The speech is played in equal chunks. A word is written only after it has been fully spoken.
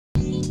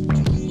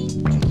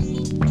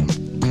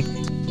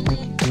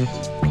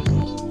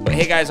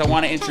guys, I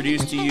want to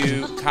introduce to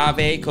you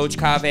Kaveh, Coach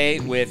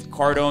Kaveh with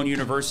Cardone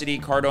University,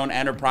 Cardone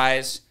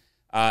Enterprise.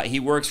 He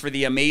works for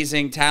the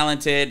amazing,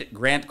 talented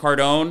Grant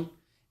Cardone,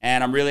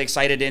 and I'm really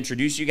excited to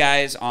introduce you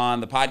guys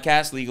on the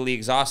podcast, Legally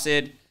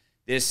Exhausted.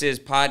 This is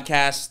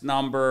podcast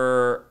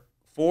number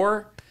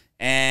 4,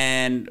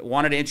 and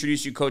wanted to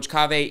introduce you, Coach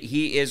Kaveh.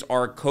 He is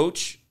our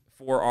coach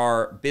for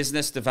our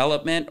business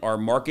development, our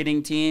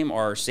marketing team,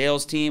 our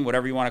sales team,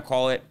 whatever you want to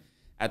call it.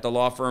 At the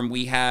law firm,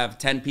 we have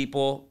 10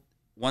 people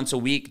once a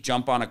week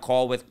jump on a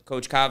call with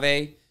Coach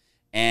Kaveh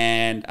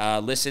and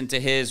listen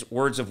to his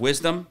words of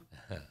wisdom.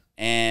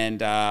 And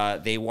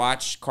they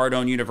watch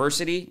Cardone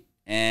University.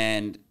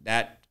 And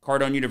that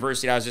Cardone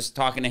University, I was just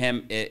talking to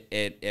him,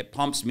 it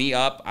pumps me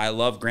up. I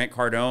love Grant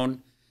Cardone.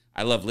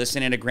 I love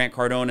listening to Grant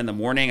Cardone in the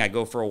morning. I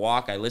go for a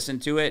walk. I listen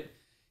to it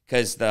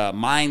because the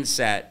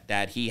mindset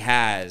that he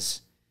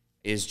has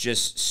is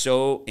just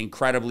so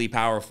incredibly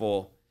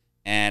powerful.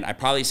 And I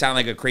probably sound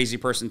like a crazy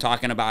person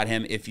talking about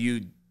him. If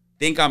you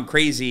think I'm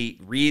crazy,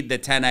 read the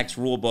 10X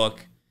rule book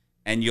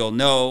and you'll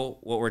know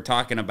what we're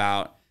talking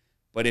about.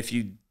 But if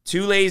you're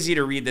too lazy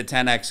to read the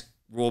 10X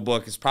rule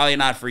book, it's probably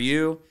not for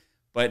you.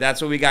 But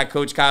that's what we got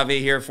Coach Kaveh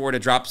here for, to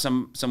drop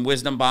some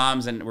wisdom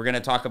bombs, and we're going to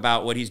talk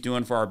about what he's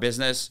doing for our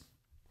business.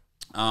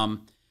 Go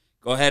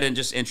ahead and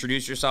just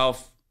introduce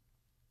yourself.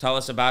 Tell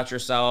us about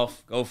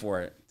yourself. Go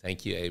for it.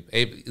 Thank you, Abe.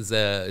 Abe, it's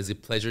a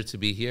pleasure to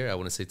be here. I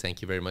want to say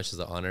thank you very much.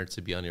 It's an honor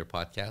to be on your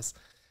podcast.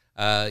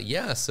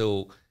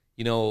 So,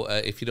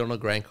 if you don't know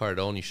Grant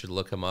Cardone, you should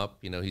look him up.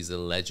 He's a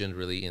legend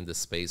really in the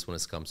space when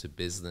it comes to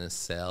business,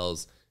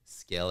 sales,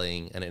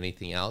 scaling, and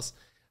anything else.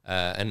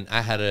 And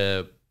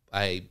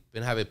I've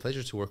been having a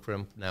pleasure to work for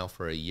him now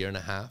for a year and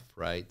a half,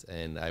 right?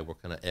 And I work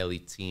on an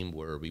elite team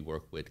where we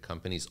work with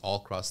companies all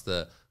across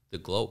the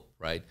globe,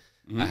 right?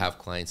 Mm-hmm. I have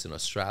clients in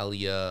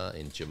Australia,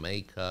 in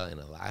Jamaica, in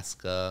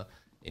Alaska,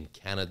 in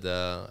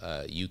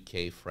Canada,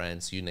 UK,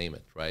 France, you name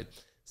it, right?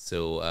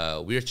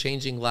 So we're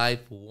changing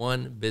life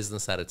one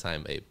business at a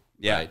time, Abe.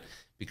 Yeah. Right?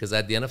 Because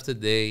at the end of the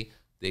day,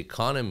 the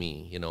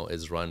economy,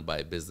 is run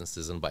by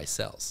businesses and by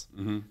sales.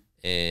 Mm-hmm.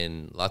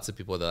 And lots of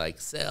people, they're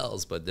like,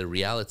 sales, but the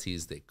reality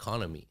is the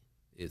economy.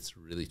 It's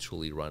really,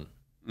 truly run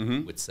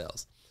with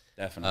sales.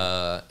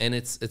 Definitely. And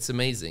it's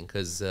amazing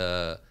because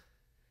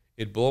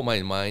it blew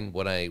my mind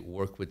when I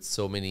work with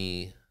so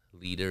many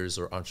leaders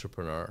or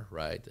entrepreneur,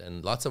 right?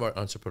 And lots of our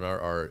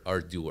entrepreneur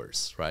are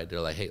doers, right? They're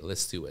like, hey,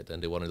 let's do it.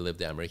 And they want to live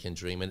the American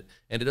dream. And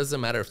it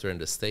doesn't matter if they're in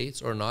the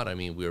States or not. I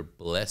mean, we're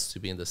blessed to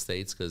be in the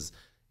States because,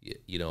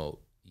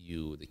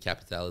 the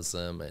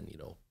capitalism and,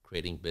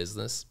 creating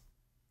business.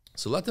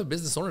 So a lot of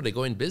business owners, they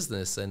go in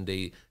business and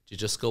they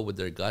just go with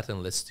their gut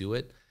and let's do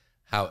it.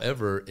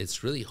 However,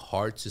 it's really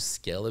hard to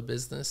scale a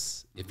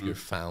business if your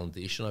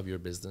foundation of your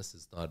business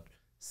is not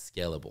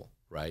scalable.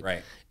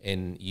 Right.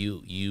 And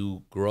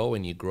you grow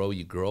and you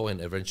grow, and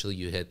eventually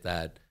you hit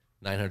that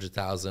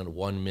 900,000,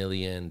 1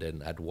 million,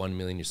 and at 1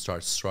 million you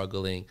start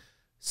struggling.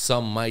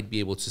 Some might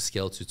be able to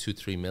scale to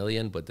 2-3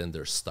 million, but then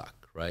they're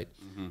stuck, right?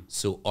 Mm-hmm.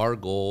 So our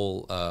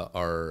goal,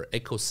 our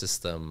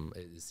ecosystem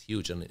is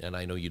huge, and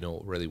I know you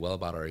know really well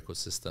about our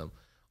ecosystem.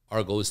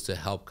 Our goal is to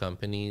help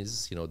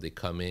companies, they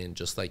come in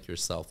just like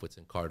yourself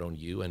within Cardone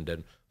U, and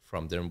then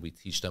from there we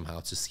teach them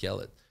how to scale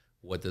it.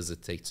 What does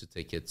it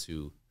take it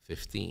to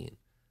 15?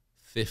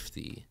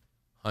 50,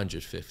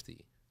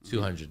 150,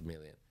 200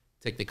 million.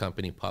 Take the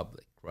company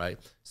public, right?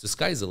 So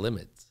sky's the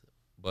limit,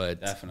 but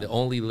the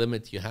only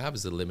limit you have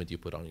is the limit you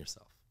put on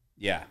yourself.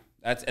 Yeah,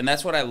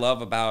 that's what I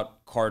love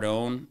about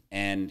Cardone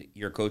and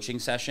your coaching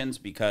sessions,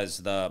 because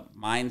the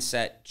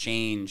mindset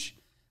change,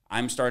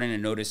 I'm starting to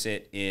notice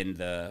it in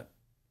the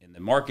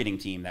marketing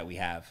team that we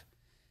have,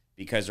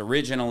 because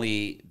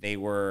originally they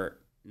were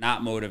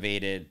not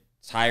motivated,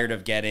 tired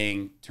of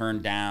getting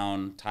turned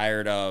down,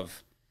 tired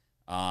of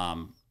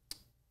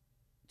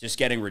just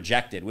getting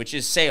rejected, which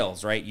is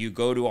sales, right? You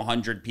go to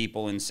 100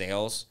 people in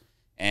sales,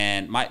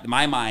 and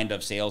my mind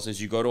of sales is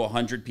you go to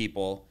 100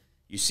 people,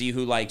 you see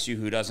who likes you,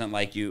 who doesn't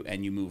like you,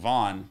 and you move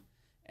on.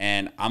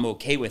 And I'm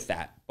okay with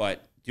that.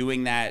 But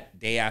doing that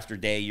day after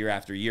day, year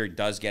after year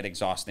does get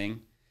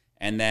exhausting.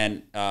 And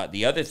then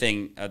the other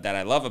thing that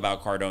I love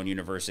about Cardone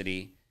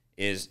University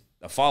is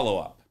the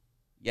follow-up.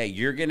 Yeah,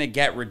 you're going to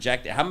get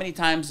rejected. How many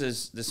times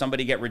does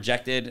somebody get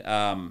rejected?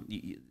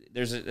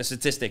 There's a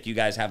statistic you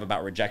guys have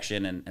about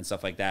rejection and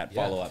stuff like that,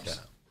 follow-ups. Yeah.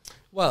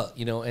 Well,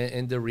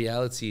 and the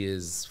reality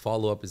is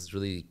follow-up is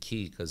really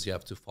key because you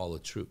have to follow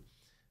through.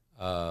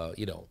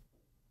 90%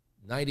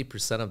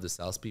 of the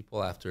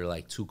salespeople, after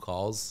like 2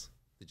 calls,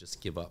 they just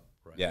give up,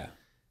 right? Yeah.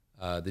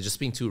 They're just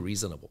being too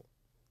reasonable.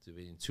 They're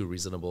being too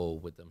reasonable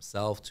with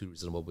themselves, too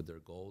reasonable with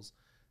their goals.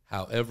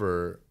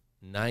 However,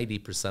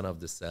 90% of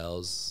the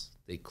sales,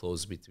 they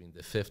close between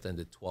the 5th and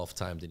the 12th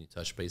time that you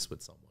touch base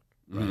with someone,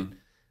 right?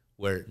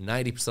 Where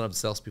 90% of the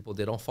salespeople,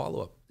 they don't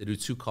follow up. They do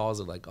 2 calls.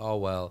 They're like, oh,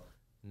 well,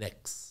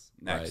 next.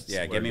 Right?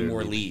 Yeah, get me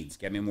more leads.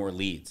 Get me more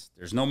leads.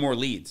 There's no more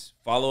leads.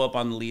 Follow up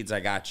on the leads.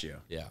 I got you.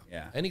 Yeah.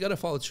 And you got to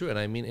follow through. And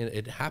I mean,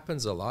 it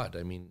happens a lot.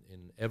 I mean,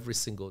 in every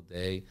single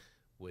day,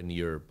 when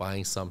you're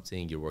buying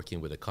something, you're working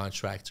with a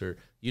contractor,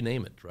 you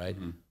name it, right?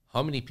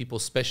 How many people,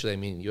 especially, I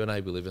mean, you and I,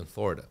 we live in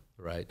Florida,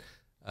 right?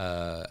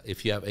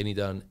 If you have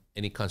done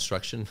any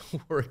construction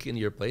work in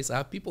your place, I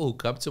have people who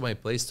come to my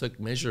place, took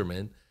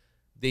measurement.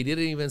 They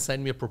didn't even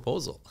send me a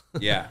proposal.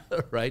 Yeah.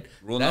 Right?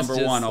 Rule number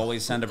one,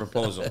 always send a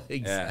proposal.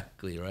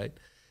 Exactly, right?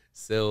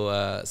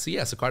 So,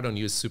 so Cardone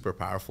U is super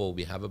powerful.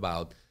 We have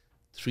about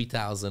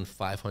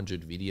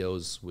 3,500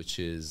 videos, which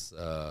is,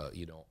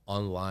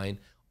 online.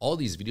 All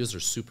these videos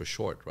are super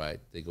short, right?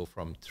 They go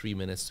from 3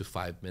 minutes to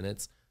 5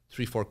 minutes,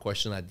 3-4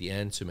 questions at the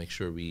end to make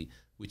sure we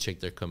check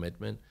their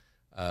commitment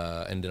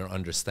and their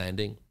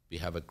understanding. We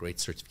have a great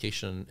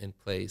certification in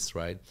place,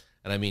 right?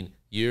 And I mean,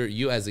 you're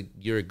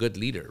a good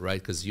leader,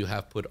 right? Because you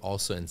have put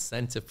also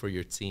incentive for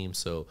your team,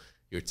 so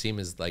your team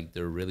is like,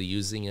 they're really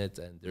using it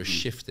and they're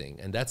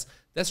shifting, and that's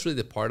really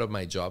the part of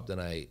my job that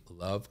I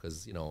love,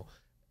 because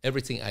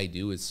everything I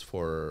do is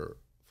for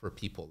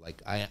people.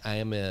 Like I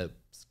am a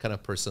kind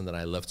of person that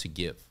I love to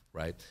give,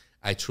 right?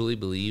 I truly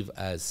believe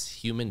as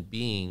human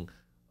being,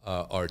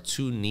 our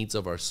two needs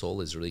of our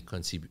soul is really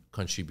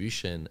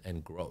contribution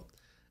and growth.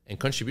 And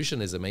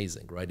contribution is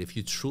amazing, right? If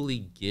you truly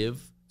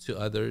give to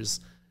others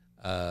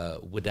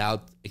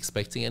without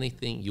expecting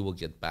anything, you will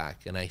get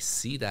back. And I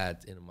see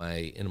that in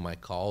my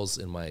calls,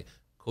 in my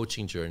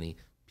coaching journey.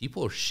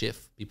 People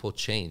shift, people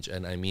change.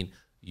 And I mean,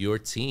 your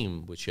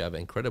team, which you have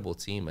an incredible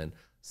team, and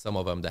some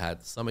of them that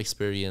had some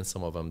experience,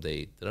 some of them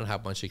they didn't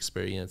have much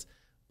experience,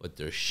 but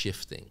they're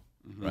shifting,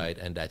 right?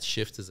 And that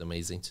shift is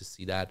amazing to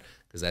see that,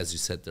 because as you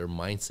said, their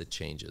mindset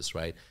changes,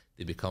 right?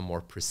 They become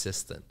more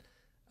persistent.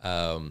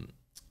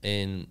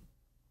 And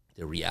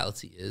the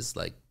reality is,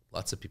 like,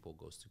 lots of people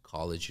goes to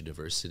college,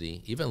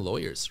 university, even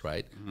lawyers,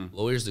 right?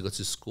 Lawyers, they go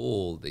to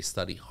school, they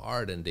study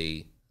hard, and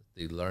they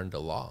learn the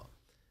law.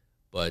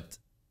 But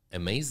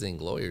amazing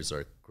lawyers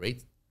are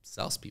great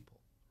salespeople,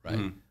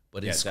 right?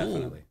 But in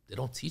school, they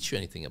don't teach you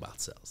anything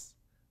about sales.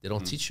 They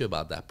don't teach you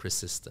about that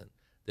persistent.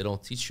 They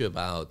don't teach you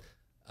about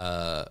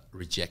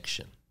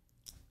rejection.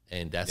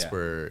 And that's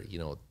where,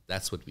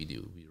 that's what we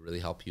do. We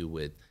really help you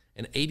with,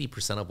 and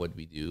 80% of what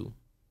we do,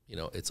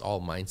 it's all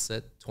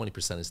mindset.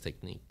 20% is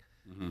technique.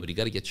 But you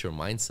got to get your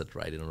mindset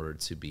right in order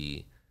to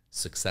be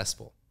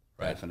successful.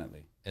 Right?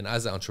 Definitely. And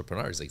as an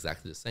entrepreneur, it's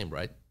exactly the same,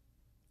 right?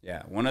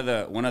 Yeah. One of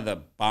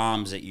the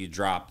bombs that you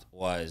dropped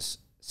was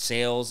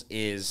sales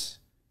is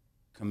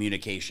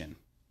communication.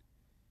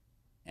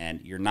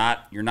 And you're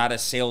not a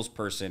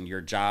salesperson.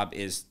 Your job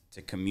is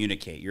to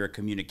communicate. You're a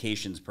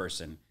communications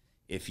person.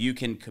 If you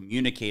can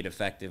communicate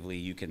effectively,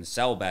 you can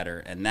sell better.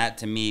 And that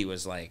to me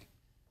was like,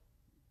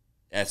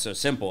 that's so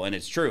simple, and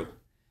it's true.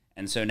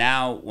 And so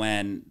now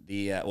when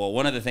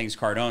one of the things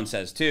Cardone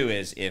says too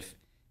is if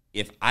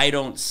I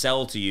don't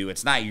sell to you,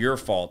 it's not your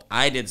fault.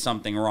 I did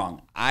something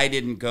wrong. I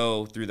didn't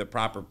go through the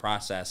proper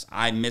process.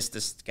 I missed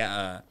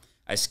I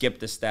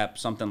skipped a step,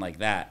 something like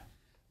that.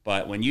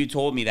 But when you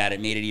told me that, it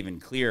made it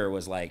even clearer.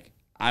 Was like,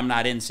 I'm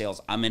not in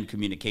sales, I'm in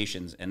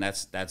communications, and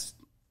that's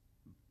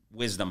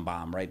wisdom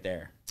bomb right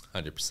there.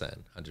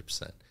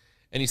 100%.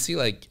 And you see,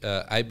 like,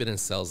 I've been in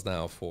sales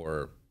now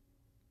for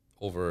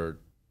over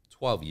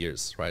 12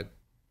 years, right?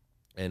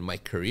 And my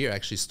career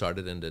actually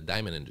started in the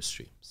diamond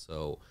industry.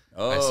 So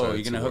you're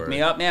going to hook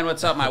me up, man?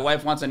 What's up? My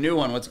wife wants a new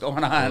one. What's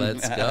going on?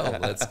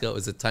 Let's go.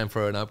 Is it time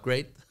for an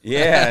upgrade?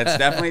 Yeah, it's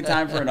definitely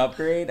time for an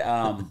upgrade.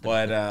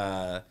 But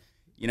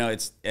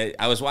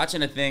I was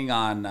watching a thing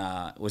on,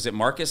 was it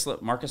Marcus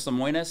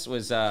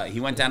Lemoyne? He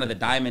went down to the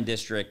diamond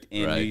district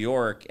in New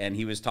York, and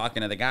he was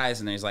talking to the guys,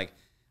 and he's like,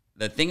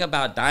 the thing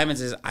about diamonds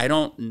is I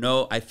don't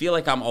know. I feel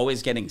like I'm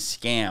always getting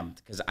scammed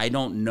because I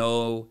don't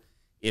know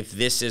if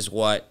this is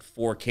what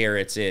 4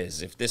 carats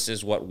is, if this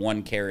is what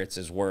 1 carat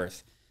is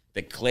worth,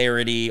 the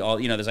clarity,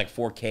 there's like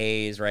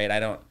 4Ks, right?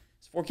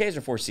 It's 4Ks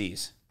or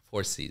 4Cs?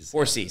 4Cs.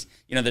 4Cs.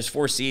 There's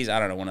 4Cs. I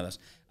don't know, one of those.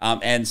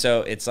 And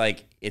so it's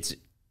like, it's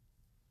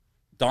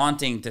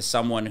daunting to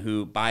someone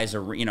who buys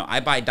I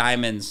buy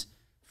diamonds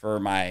for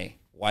my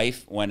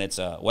wife when it's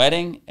a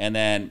wedding, and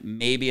then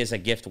maybe as a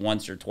gift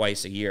once or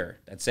twice a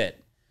year. That's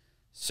it.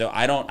 So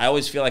I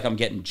always feel like I'm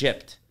getting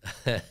gypped.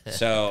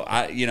 So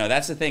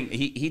that's the thing.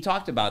 He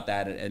talked about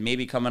that, and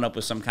maybe coming up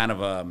with some kind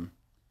of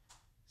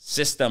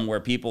system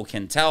where people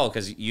can tell,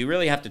 because you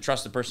really have to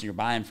trust the person you're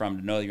buying from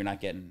to know you're not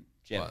getting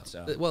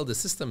gypped. Well, the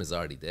system is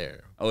already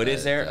there. Oh, it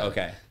is there?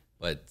 Okay.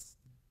 But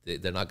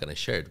they're not going to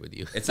share it with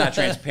you. It's not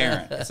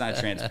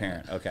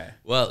transparent. Okay.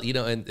 Well,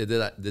 and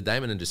the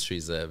diamond industry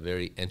is a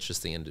very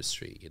interesting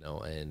industry,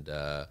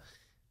 and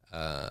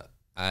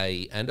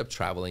I end up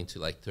traveling to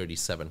like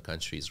 37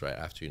 countries right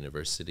after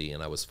university,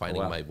 and I was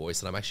finding my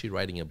voice, and I'm actually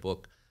writing a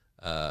book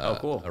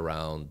cool.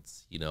 around,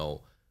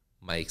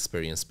 my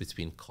experience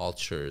between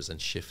cultures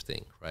and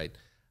shifting, right?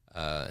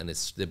 And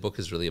the book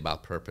is really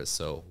about purpose.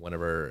 So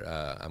whenever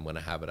I'm going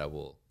to have it, I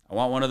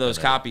want one of those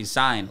copies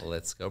signed.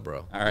 Let's go,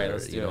 bro. All right,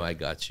 let's do it. I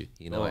got you.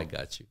 I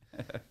got you.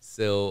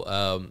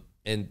 So,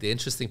 and the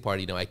interesting part,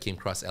 I came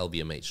across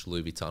LVMH,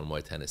 Louis Vuitton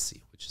Moet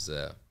Hennessy, which is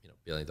a $1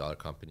 billion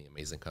company,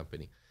 amazing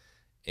company.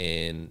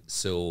 And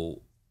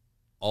so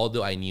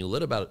although I knew a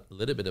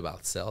little bit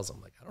about sales,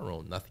 I'm like, I don't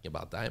know nothing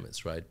about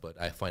diamonds, right? But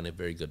I find a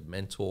very good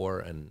mentor,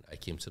 and I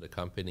came to the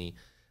company.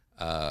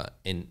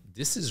 And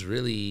this is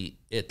really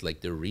it.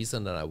 Like the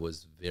reason that I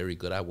was very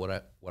good at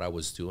what I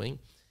was doing,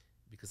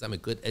 because I'm a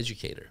good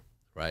educator,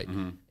 right?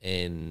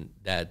 And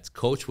that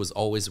coach was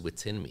always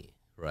within me,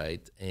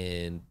 right?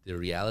 And the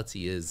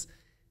reality is,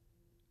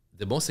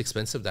 the most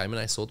expensive diamond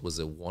I sold was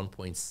a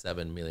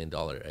 $1.7 million,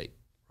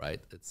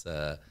 right? It's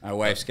my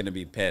wife's gonna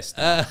be pissed.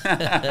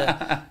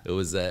 it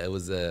was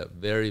a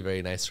very,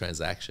 very nice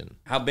transaction.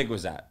 How big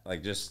was that?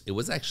 Like just It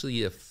was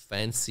actually a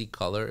fancy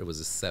color. It was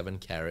a 7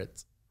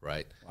 carat,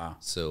 right? Wow.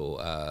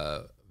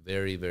 So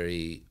very,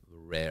 very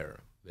rare,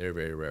 very,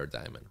 very rare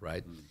diamond,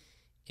 right?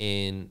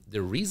 And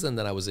the reason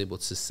that I was able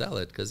to sell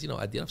it, because, you know,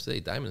 at the end of the day,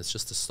 diamond is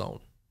just a stone.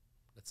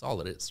 That's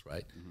all it is,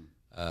 right?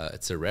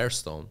 It's a rare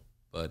stone,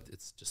 but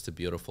it's just a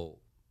beautiful,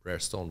 rare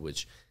stone,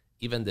 which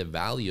even the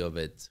value of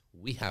it,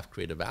 we have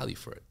created value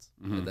for it.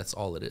 And that's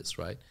all it is,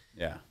 right?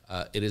 Yeah.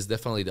 It is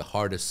definitely the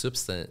hardest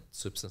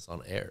substance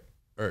on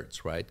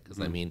earth, right? Because,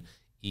 I mean,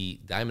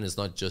 diamond is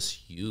not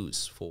just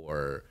used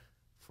for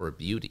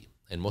beauty.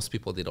 And most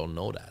people, they don't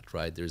know that,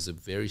 right? There's a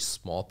very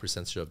small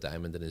percentage of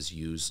diamond that is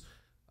used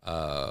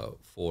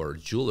for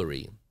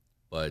jewelry,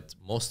 but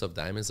most of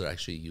diamonds are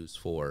actually used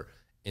for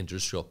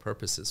industrial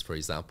purposes. For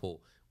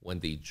example, when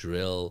they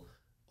drill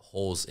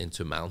holes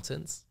into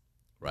mountains,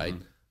 right?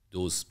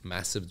 Those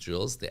massive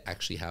drills, they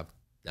actually have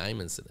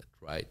diamonds in it,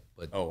 right?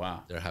 But Oh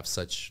wow. they have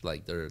such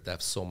they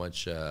have so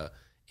much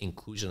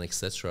inclusion,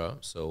 etc.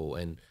 So,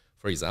 and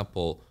for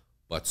example,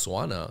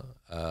 Botswana,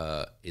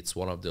 it's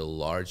one of the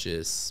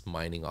largest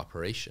mining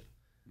operation,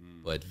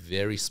 but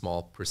very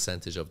small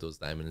percentage of those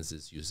diamonds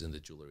is used in the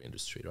jewelry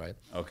industry, right?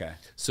 Okay.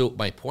 So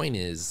my point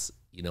is,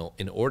 you know,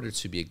 in order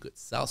to be a good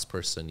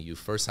salesperson, you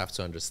first have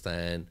to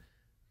understand,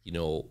 you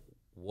know,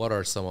 what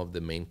are some of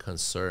the main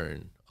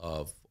concern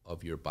of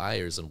your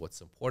buyers and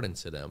what's important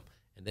to them,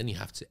 and then you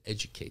have to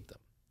educate them,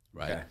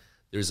 right? Okay.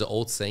 There's an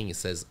old saying, it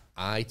says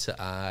eye to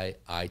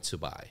eye to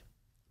buy,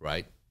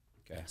 right?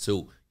 Okay.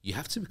 So you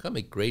have to become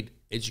a great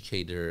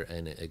educator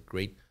and a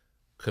great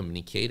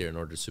communicator in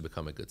order to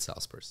become a good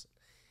salesperson.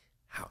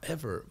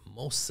 However,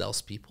 most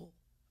salespeople,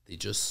 they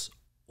just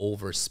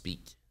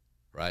overspeak,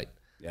 right?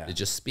 Yeah. They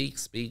just speak.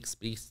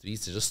 They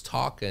just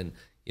talk, and,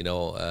 you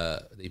know,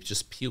 they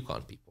just puke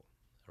on people,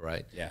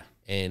 right? Yeah.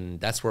 And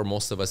that's where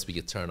most of us, we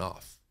get turned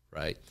off,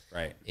 right?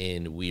 Right.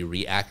 And we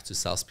react to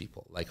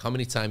salespeople. Like, how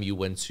many times you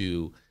went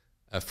to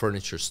a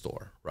furniture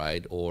store,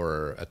 right,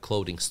 or a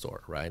clothing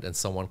store, right, and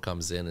someone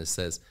comes in and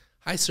says,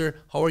 "Hi, sir,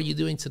 how are you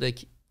doing today?"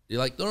 You're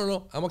like,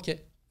 no, I'm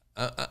okay.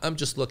 I'm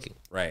just looking.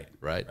 Right.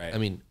 Right. I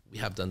mean, we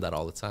have done that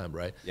all the time,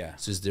 right? Yeah.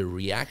 So it's the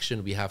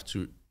reaction we have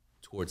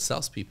towards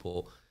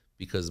salespeople,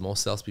 because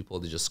most salespeople,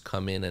 they just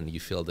come in and you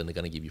feel that they're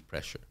going to give you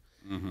pressure.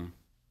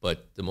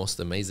 But the most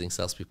amazing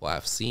salespeople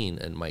I've seen,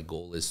 and my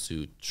goal is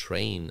to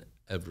train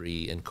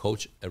and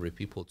coach every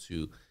people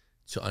to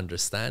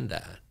understand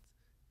that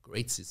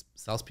great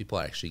salespeople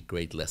are actually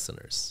great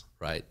listeners,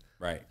 right?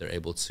 Right. They're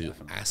able to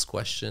ask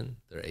questions.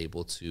 They're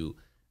able to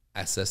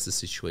assess the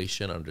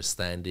situation,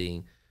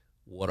 understanding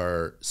what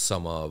are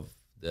some of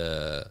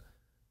the,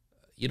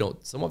 you know,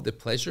 some of the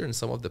pleasure and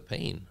some of the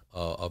pain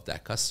of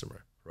that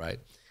customer, right?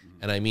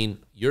 And I mean,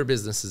 your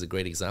business is a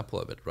great example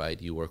of it,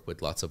 right? You work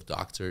with lots of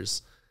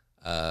doctors,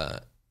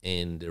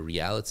 and the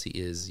reality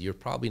is you're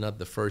probably not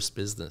the first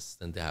business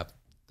that they have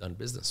done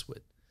business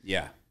with.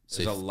 Yeah.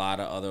 There's a lot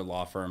of other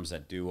law firms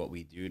that do what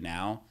we do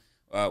now.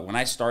 When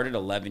I started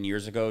 11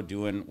 years ago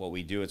doing what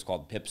we do, it's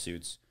called PIP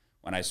suits.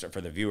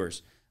 For the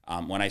viewers,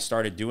 when I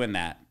started doing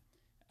that,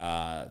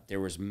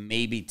 there was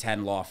maybe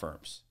 10 law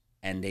firms,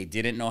 and they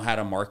didn't know how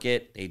to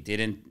market. They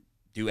didn't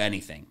do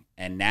anything.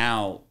 And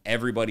now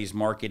everybody's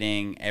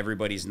marketing.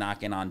 Everybody's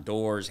knocking on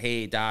doors.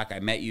 Hey, doc, I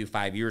met you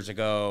 5 years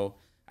ago.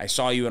 I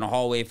saw you in a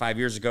hallway 5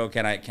 years ago.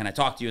 Can I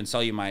talk to you and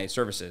sell you my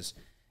services?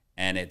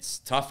 And it's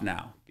tough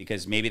now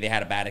because maybe they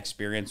had a bad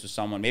experience with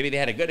someone. Maybe they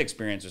had a good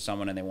experience with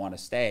someone and they want to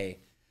stay.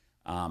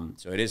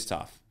 So it is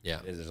tough. Yeah.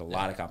 There's a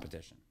lot of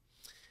competition.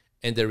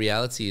 And the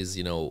reality is,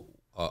 you know,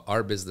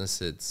 our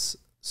business, it's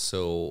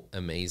so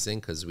amazing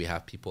because we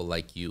have people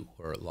like you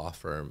who are a law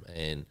firm.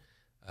 And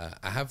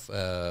I have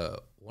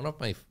one of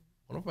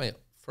my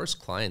first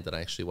client that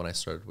when I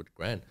started with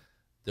Grant,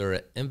 they're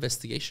an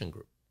investigation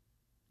group.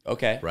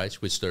 Okay. Right.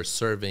 Which they're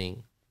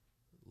serving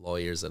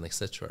lawyers and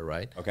etc.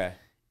 Right. Okay.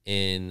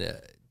 And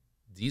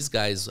these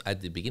guys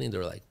at the beginning,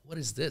 they're like, "What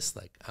is this?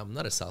 Like, I'm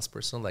not a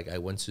salesperson. Like, I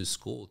went to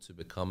school to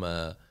become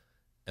a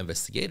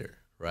investigator,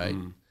 right?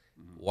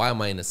 Why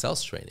am I in a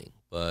sales training?"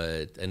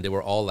 And they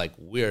were all like,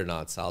 "We're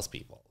not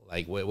salespeople."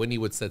 Like, when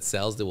you would set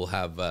sales, they will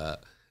have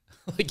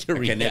like a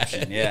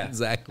connection, yeah,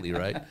 exactly,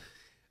 right.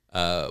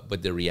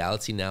 But the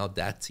reality now,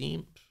 that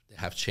team, they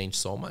have changed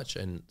so much,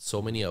 and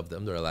so many of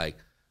them, they're like,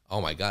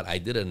 "Oh my God, I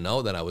didn't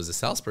know that I was a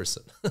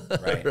salesperson,"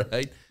 right?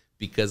 Right?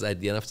 Because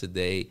at the end of the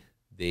day,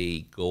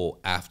 they go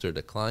after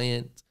the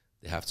client.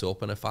 They have to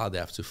open a file. They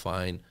have to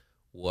find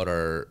what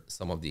are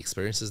some of the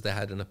experiences they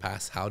had in the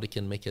past, how they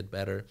can make it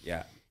better.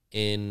 Yeah.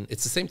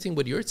 it's the same thing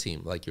with your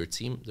team. Like your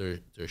team,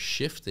 they're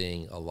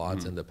shifting a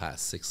lot in the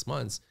past 6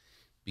 months,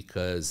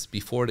 because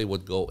before they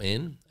would go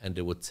in and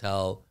they would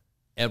tell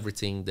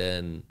everything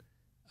then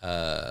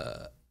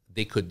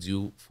they could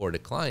do for the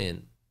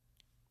client.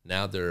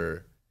 Now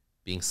they're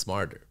being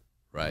smarter,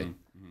 right?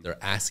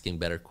 They're asking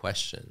better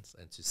questions,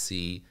 and to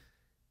see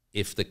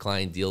if the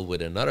client deal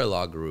with another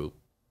law group,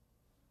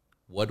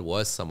 what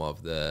was some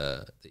of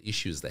the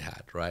issues they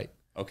had, right?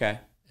 Okay.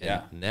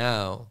 And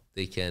now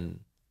they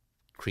can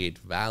create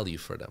value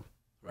for them,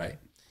 right?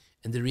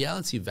 And the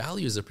reality,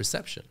 value is a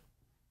perception,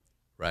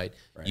 right?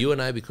 You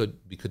and I, we could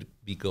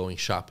be going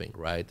shopping,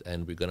 right?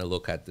 And we're gonna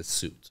look at the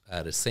suit,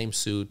 the same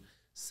suit,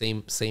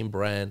 same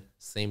brand,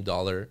 same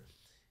dollar,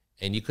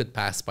 and you could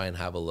pass by and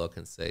have a look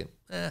and say,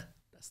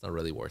 that's not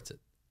really worth it,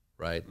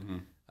 right?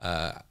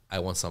 I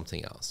want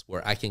something else.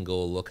 Where I can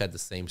go look at the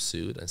same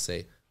suit and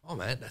say, oh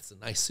man, that's a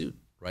nice suit,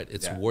 right?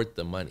 It's worth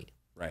the money.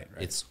 Right.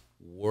 It's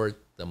worth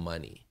the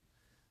money.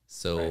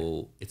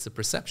 So it's a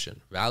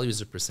perception. Value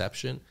is a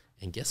perception.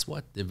 And guess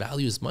what? The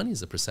value is money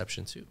is a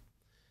perception too.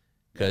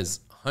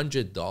 Because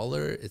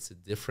 $100, it's a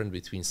difference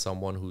between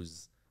someone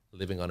who's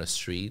living on a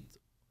street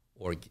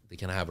or they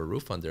can have a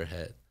roof on their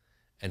head.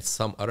 And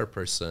some other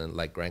person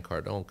like Grant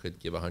Cardone could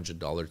give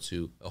 $100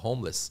 to a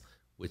homeless,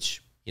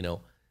 which, you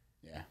know,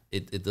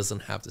 it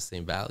doesn't have the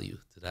same value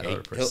to that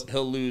other person.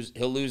 He'll lose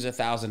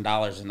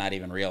 $1,000 and not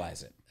even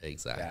realize it.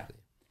 Exactly.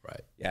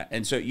 Right. Yeah.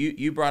 And so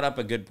you brought up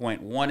a good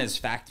point. One is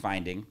fact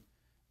finding.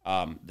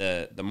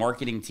 The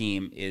marketing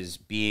team is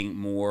being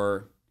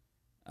more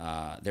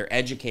they're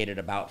educated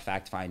about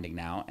fact finding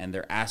now, and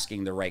they're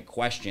asking the right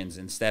questions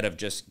instead of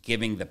just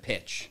giving the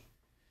pitch.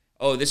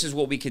 Oh, this is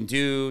what we can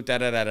do, da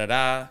da da da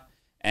da.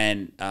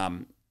 And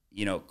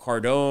you know,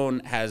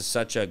 Cardone has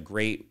such a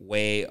great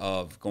way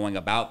of going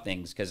about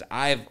things, because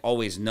I've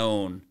always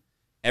known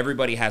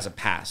everybody has a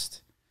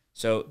past.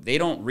 So they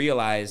don't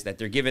realize that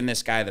they're giving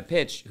this guy the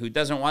pitch who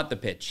doesn't want the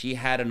pitch. He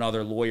had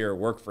another lawyer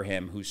work for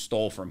him who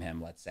stole from him,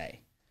 let's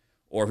say,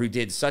 or who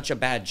did such a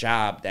bad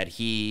job that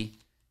he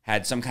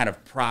had some kind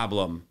of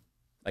problem,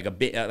 like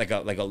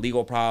a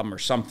legal problem or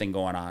something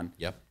going on.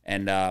 Yep.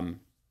 And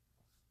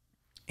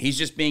he's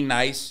just being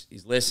nice.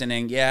 He's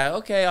listening. Yeah,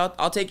 okay,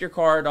 I'll take your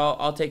card.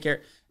 I'll take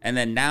care. And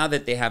then now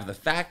that they have the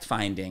fact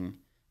finding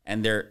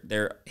and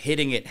they're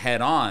hitting it head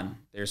on,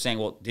 they're saying,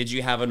 well, did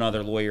you have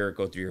another lawyer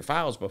go through your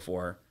files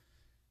before?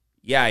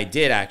 Yeah, I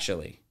did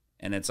actually.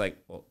 And it's like,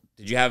 well,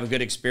 did you have a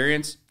good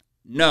experience?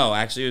 No,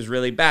 actually it was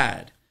really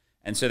bad.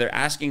 And so they're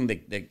asking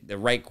the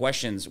right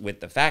questions with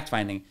the fact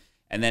finding.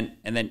 And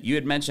then you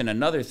had mentioned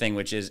another thing,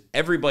 which is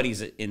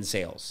everybody's in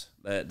sales.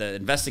 The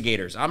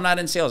investigators. I'm not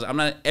in sales.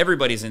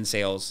 Everybody's in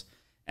sales.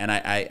 And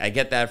I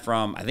get that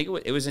from, I think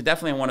it was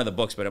definitely in one of the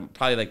books, but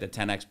probably like the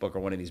 10X book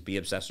or one of these Be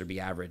Obsessed or Be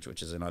Average,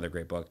 which is another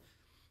great book.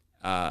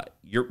 My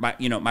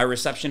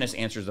receptionist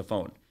answers the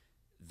phone.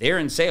 They're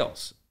in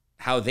sales.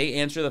 How they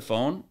answer the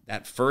phone,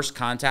 that first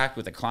contact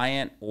with a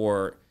client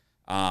or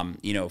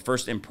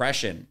first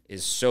impression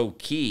is so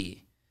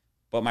key.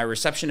 But my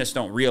receptionists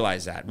don't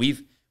realize that.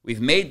 We've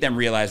made them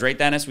realize, right,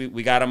 Dennis?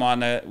 We got them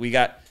on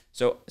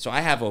so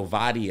I have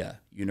Ovadia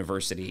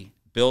University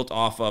built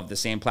off of the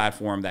same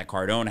platform that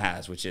Cardone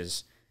has, which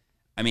is,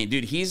 I mean,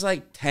 dude, he's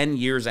like 10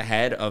 years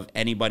ahead of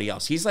anybody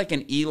else. He's like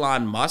an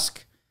Elon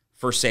Musk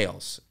for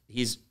sales.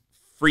 He's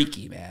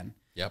freaky, man.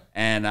 Yep.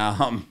 And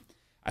I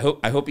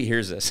hope he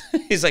hears this.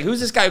 He's like, who's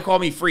this guy who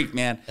called me freak,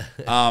 man?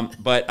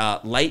 But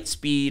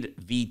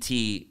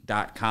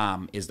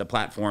lightspeedvt.com is the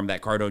platform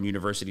that Cardone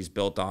University is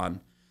built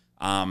on.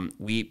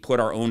 We put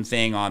our own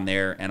thing on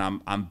there, and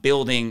I'm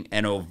building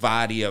an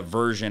Ovadia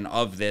version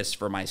of this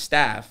for my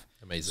staff.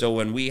 Amazing. So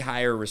when we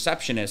hire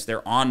receptionists,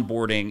 their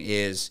onboarding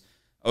is,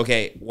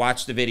 okay,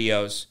 watch the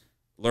videos,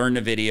 learn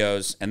the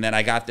videos, and then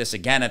I got this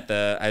again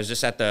I was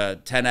just at the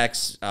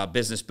 10X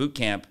Business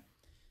Bootcamp.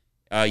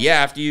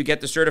 After you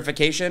get the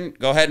certification,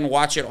 go ahead and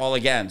watch it all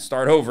again.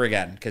 Start over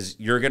again, because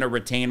you're going to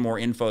retain more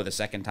info the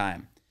second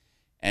time.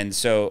 And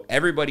so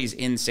everybody's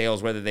in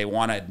sales, whether they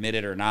want to admit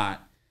it or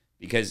not,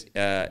 because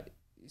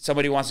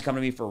somebody wants to come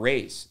to me for a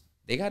raise.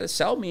 They got to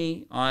sell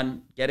me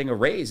on getting a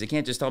raise. They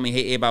can't just tell me,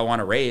 hey, Abe, I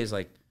want a raise.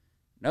 Like,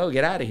 no,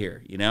 get out of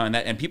here,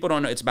 and people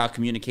don't know. It's about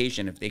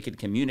communication. If they could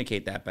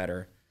communicate that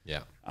better.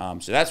 Yeah.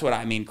 So that's what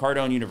I mean.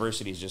 Cardone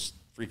University is just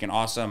freaking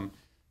awesome.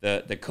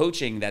 The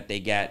coaching that they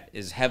get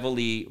is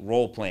heavily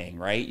role playing,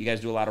 right? You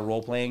guys do a lot of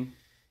role playing?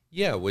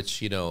 Yeah,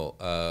 which,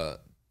 the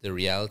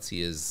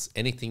reality is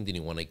anything that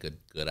you want to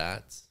get good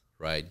at,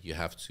 right? You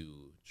have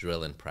to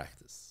drill and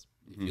practice.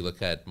 If you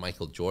look at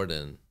Michael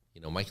Jordan,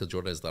 Michael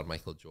Jordan is not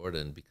Michael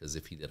Jordan because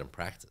if he didn't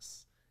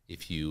practice.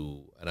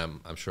 And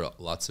I'm sure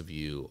lots of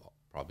you,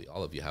 probably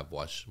all of you, have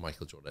watched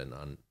Michael Jordan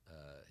on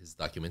his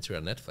documentary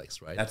on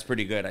Netflix, right? That's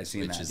pretty good. I've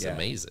seen that. Which is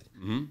amazing.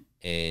 Mm-hmm.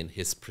 And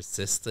his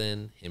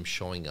persistent, him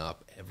showing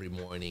up every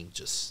morning,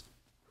 just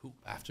hoop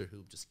after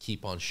hoop, just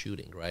keep on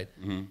shooting, right?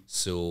 Mm-hmm.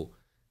 So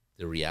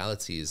the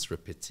reality is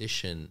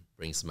repetition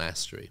brings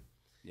mastery.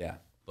 Yeah.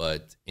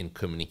 But in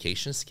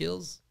communication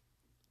skills,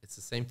 it's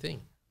the same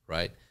thing,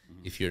 right?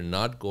 Mm-hmm. If you're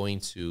not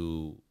going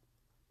to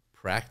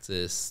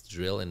practice,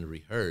 drill, and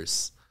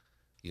rehearse,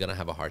 you're gonna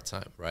have a hard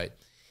time, right?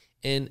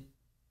 And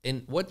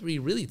what we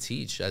really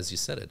teach, as you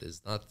said, it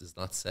is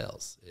not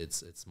sales.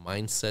 It's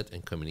mindset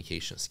and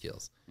communication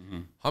skills.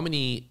 Mm-hmm. How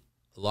many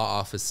law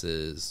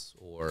offices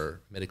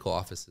or medical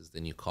offices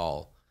then you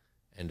call,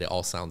 and they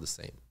all sound the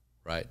same,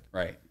 right?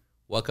 Right.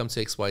 Welcome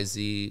to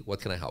XYZ. What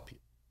can I help you?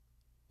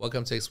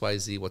 Welcome to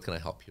XYZ. What can I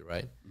help you?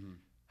 Right? Mm-hmm.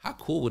 How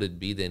cool would it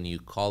be then you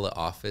call the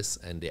office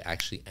and they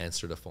actually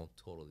answer the phone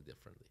totally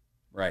differently?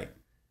 Right.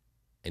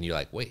 And you're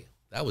like, wait,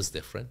 that was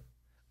different.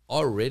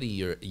 Already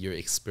your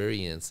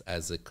experience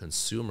as a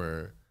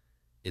consumer,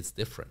 it's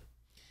different.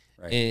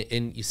 Right.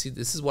 And you see,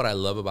 this is what I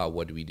love about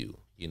what we do.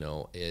 You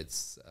know,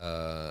 it's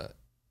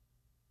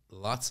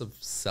lots of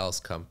sales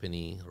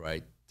company,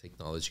 right?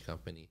 Technology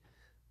company,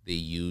 they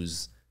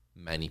use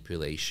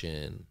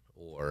manipulation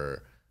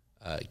or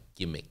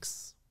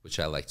gimmicks, which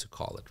I like to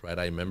call it, right?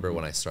 I remember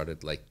when I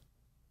started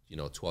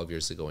 12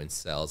 years ago in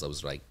sales, I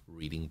was like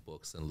reading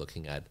books and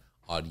looking at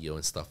audio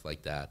and stuff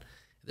like that.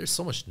 There's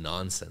so much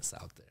nonsense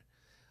out there.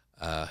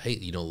 Hey,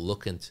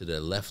 look into the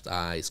left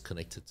eye is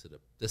connected to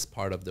this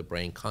part of the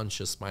brain,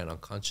 conscious mind,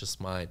 unconscious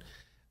mind.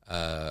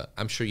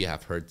 I'm sure you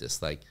have heard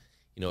this,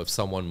 if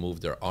someone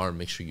moved their arm,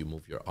 make sure you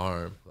move your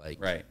arm.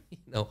 Right.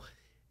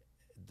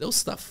 Those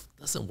stuff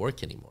doesn't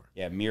work anymore.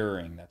 Yeah,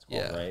 mirroring, that's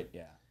called, right?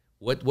 Yeah.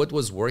 What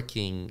was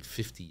working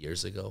 50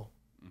 years ago,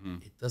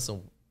 it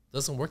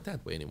doesn't work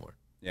that way anymore.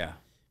 Yeah.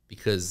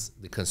 Because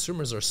the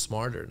consumers are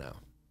smarter now.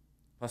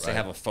 Plus they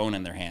have a phone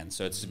in their hand,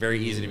 so it's very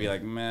easy to be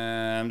like,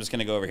 man, I'm just going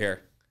to go over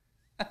here.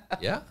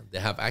 Yeah, they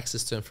have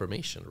access to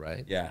information,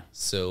 right? Yeah.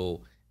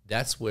 So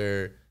that's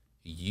where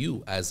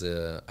you as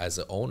a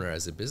owner,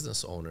 as a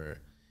business owner,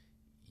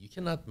 you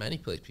cannot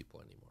manipulate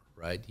people anymore,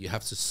 right? You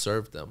have to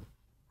serve them,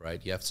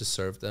 right? You have to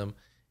serve them,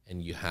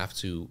 and you have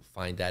to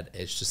find that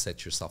edge to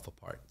set yourself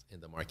apart in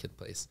the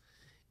marketplace.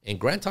 And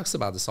Grant talks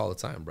about this all the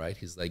time, right?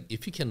 He's like,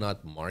 if you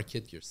cannot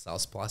market your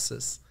sales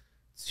process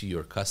to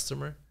your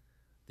customer,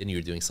 then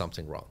you're doing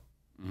something wrong,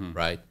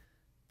 right?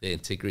 The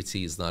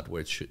integrity is not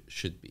where it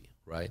should be,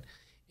 right?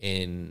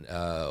 And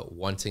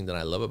one thing that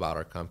I love about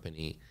our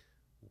company,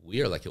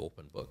 we are like an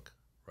open book,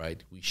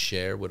 right? We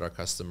share with our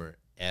customer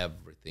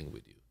everything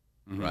we do,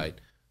 right?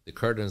 The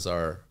curtains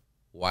are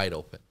wide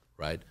open,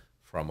 right?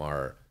 From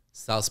our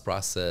sales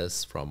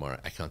process, from our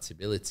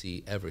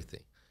accountability,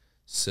 everything.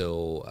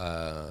 So,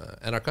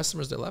 and our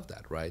customers, they love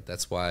that, right?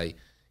 That's why,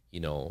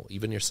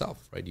 even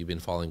yourself, right? You've been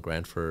following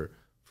Grant for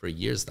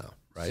years now,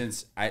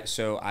 right?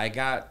 I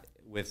got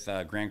with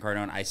Grant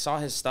Cardone, I saw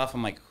his stuff.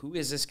 I'm like, who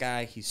is this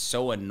guy? He's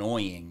so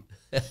annoying.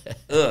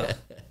 Ugh.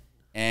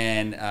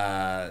 And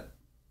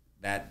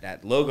that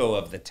logo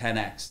of the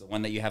 10X, the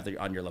one that you have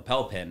on your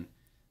lapel pin,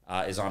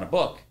 is on a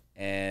book.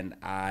 And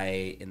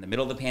in the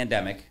middle of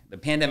the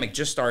pandemic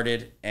just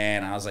started,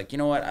 and I was like, you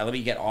know what? Let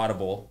me get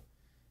Audible.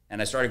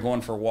 And I started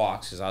going for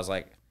walks because I was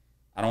like,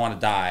 I don't want to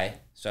die.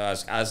 So I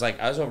was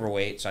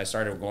overweight. So I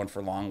started going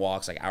for long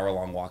walks, like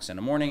hour-long walks in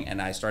the morning.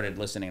 And I started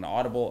listening to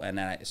Audible. And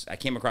then I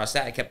came across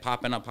that. It kept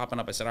popping up.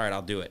 I said, all right,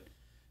 I'll do it.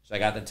 So I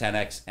got the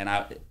 10X, and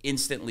I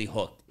instantly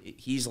hooked.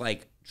 He's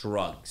like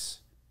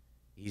drugs.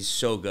 He's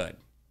so good.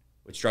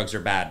 Which drugs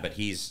are bad, but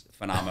he's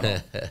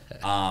phenomenal.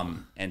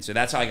 And so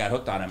that's how I got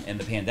hooked on him in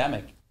the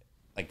pandemic.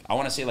 Like, I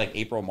want to say like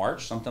April,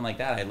 March, something like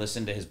that. I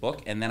listened to his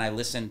book, and then I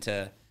listened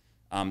to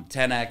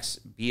 10X,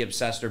 Be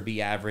Obsessed or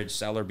Be Average,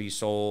 Sell or Be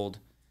Sold,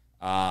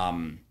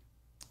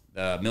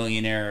 the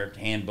Millionaire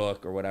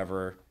Handbook or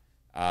whatever.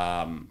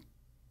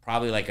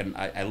 Probably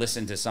I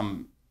listened to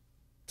some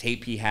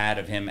tape he had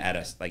of him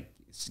at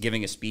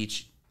giving a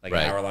speech, an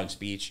hour-long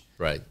speech.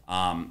 Right.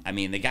 I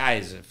mean, the guy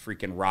is a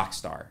freaking rock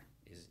star.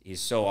 He's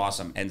so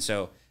awesome. And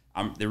so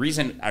the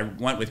reason I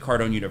went with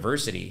Cardone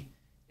University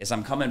is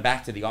I'm coming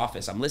back to the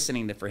office. I'm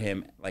listening for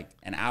him like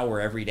an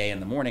hour every day in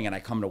the morning, and I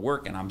come to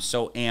work and I'm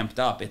so amped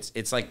up.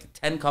 It's like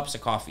 10 cups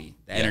of coffee,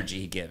 the energy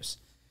he gives.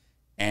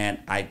 And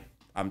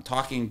I'm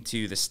talking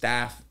to the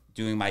staff,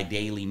 doing my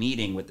daily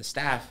meeting with the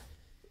staff,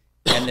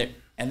 and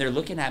they're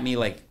looking at me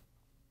like,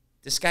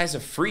 this guy's a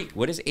freak.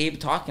 What is Abe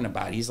talking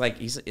about? He's like,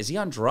 is he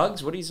on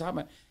drugs? What are you talking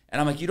about? And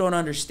I'm like, you don't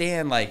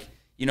understand,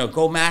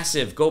 go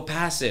massive, go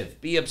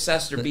passive, be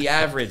obsessed or be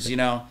average,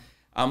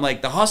 I'm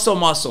like, the hustle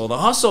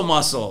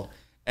muscle.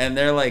 And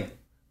they're like,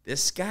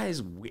 this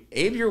guy's,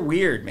 Abe, you're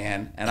weird,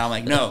 man. And I'm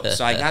like, no.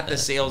 So I got the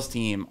sales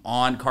team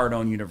on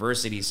Cardone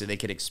University so they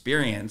could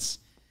experience.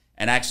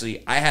 And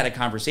actually, I had a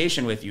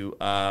conversation with you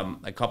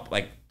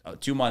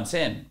 2 months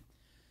in.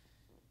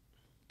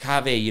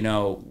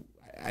 Kaveh,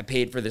 I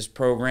paid for this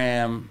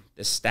program,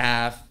 the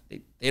staff,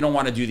 they don't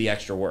want to do the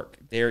extra work.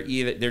 They're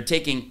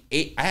taking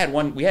we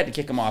had to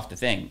kick them off the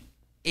thing.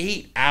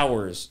 8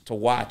 hours to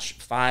watch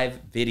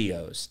 5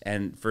 videos.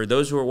 And for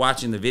those who are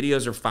watching, the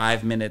videos are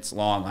 5 minutes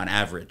long on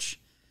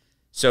average.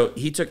 So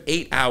he took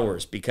 8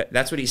 hours because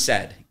that's what he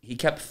said. He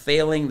kept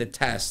failing the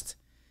test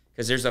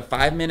because there's a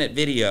 5-minute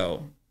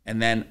video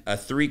and then a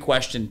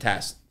 3-question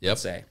test,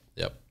 let's say.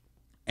 Yep.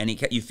 And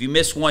if you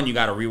miss one, you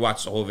got to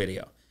rewatch the whole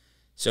video.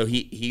 So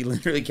he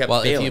literally kept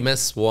Well, failing. if you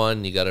miss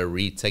one, you got to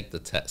retake the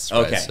test,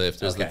 right? Okay. So if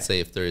there's, Okay. let's say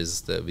if there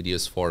is, the video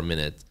is 4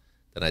 minutes,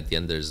 then at the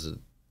end there's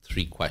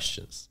 3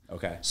 questions.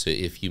 Okay. So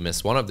if you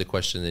miss one of the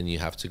questions, then you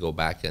have to go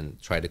back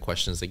and try the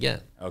questions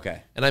again.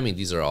 Okay. And I mean,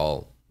 these are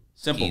all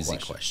Simple easy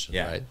questions. questions,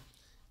 Yeah. right?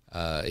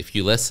 If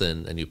you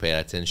listen and you pay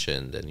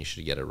attention, then you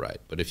should get it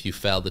right. But if you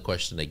fail the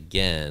question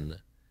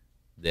again,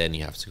 then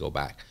you have to go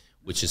back,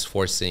 which is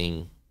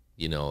forcing,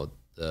 your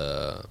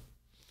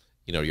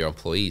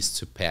employees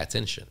to pay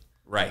attention.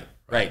 Right.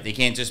 Right. They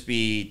can't just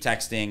be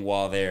texting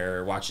while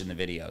they're watching the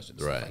videos and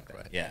stuff Right, like that.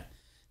 right. Yeah.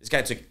 This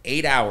guy took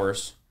 8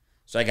 hours,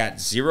 so I got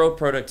 0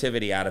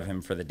 productivity out of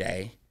him for the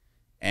day,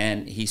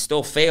 and he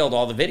still failed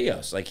all the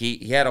videos. Like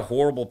he had a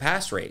horrible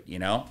pass rate,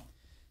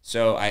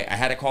 So I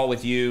had a call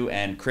with you,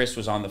 and Chris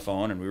was on the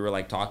phone, and we were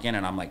like talking,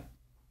 and I'm like,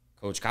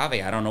 Coach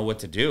Kaveh, I don't know what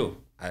to do.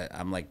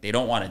 I'm like, they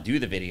don't want to do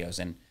the videos.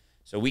 And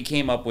so we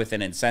came up with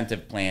an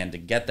incentive plan to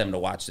get them to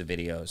watch the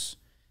videos.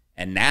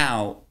 And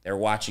now they're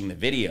watching the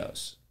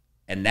videos.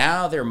 And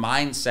now their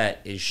mindset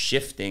is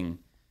shifting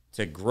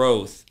to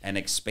growth and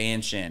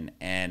expansion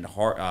and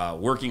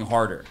working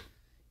harder,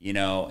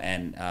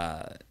 and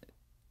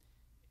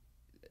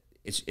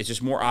it's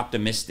just more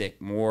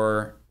optimistic,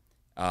 more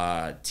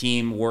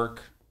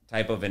teamwork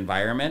type of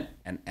environment.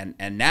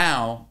 And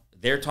now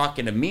they're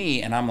talking to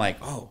me, and I'm like,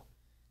 oh,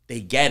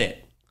 they get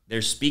it.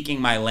 They're speaking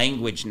my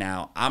language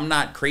now. I'm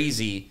not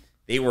crazy.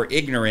 They were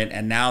ignorant,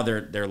 and now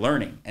they're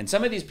learning. And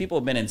some of these people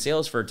have been in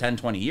sales for 10,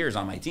 20 years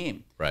on my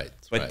team. Right.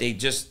 But they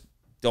just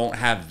don't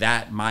have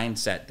that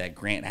mindset that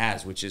Grant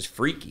has, which is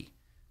freaky.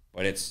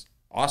 But it's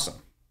awesome.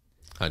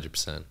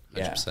 100%.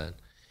 Yeah. 100%.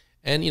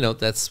 And,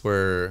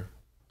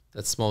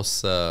 that's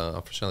most,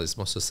 unfortunately, it's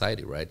most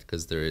society, right?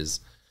 Because there is,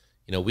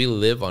 we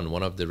live on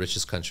one of the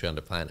richest country on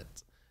the planet,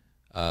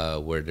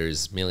 where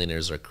there's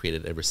millionaires are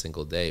created every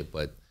single day,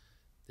 but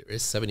there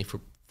is 74%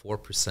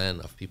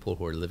 of people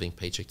who are living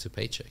paycheck to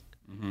paycheck.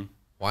 Mm-hmm.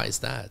 Why is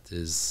that?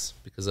 Is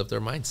because of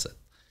their mindset.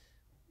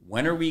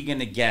 When are we going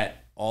to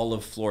get all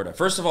of Florida?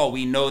 First of all,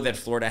 we know that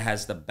Florida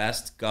has the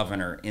best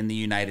governor in the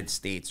United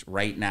States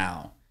right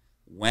now.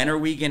 When are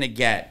we going to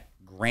get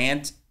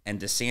Grant and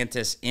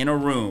DeSantis in a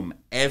room?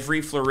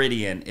 Every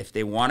Floridian, if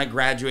they want to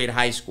graduate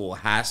high school,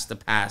 has to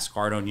pass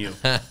Cardone U.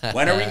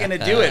 When are we going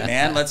to do it,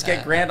 man? Let's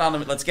get Grant on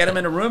them. Let's get them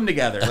in a room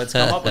together. Let's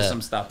come up with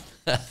some stuff.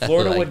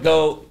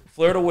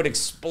 Florida would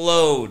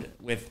explode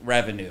with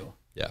revenue.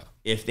 Yeah.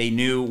 If they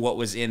knew what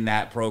was in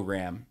that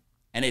program.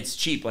 And it's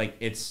cheap.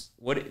 Like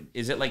what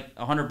is it, like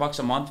 $100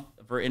 a month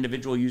for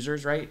individual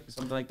users, right?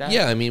 Something like that?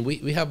 Yeah, I mean,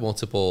 we have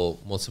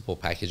multiple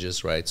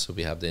packages, right? So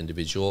we have the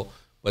individual,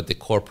 but the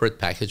corporate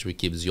package, which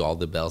gives you all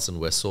the bells and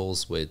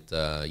whistles with,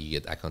 you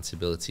get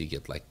accountability, you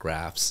get like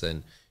graphs,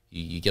 and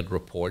you get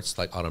reports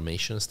like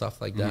automation and stuff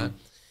like that.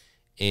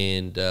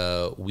 And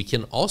we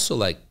can also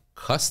like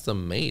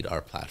custom made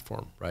our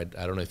platform, right?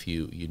 I don't know if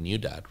you knew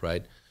that,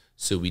 right?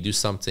 So we do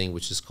something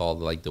which is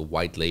called like the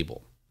white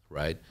label,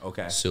 right?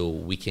 Okay. So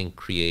we can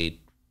create,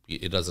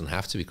 it doesn't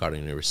have to be Cardone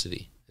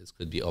University. It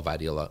could be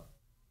Ovadia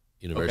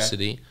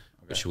University,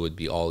 which would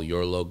be all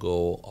your logo,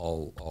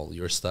 all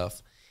your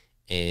stuff.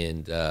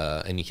 And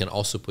you can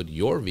also put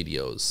your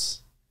videos,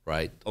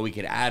 right? Oh, we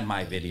could add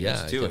my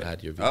videos to you it. can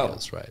add your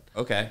videos, right?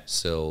 Okay.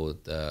 So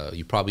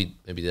you probably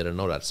maybe didn't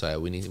know that. So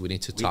we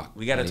need to talk.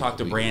 We got to talk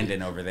to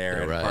Brandon over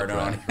there at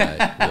Cardone.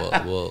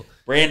 Right. We'll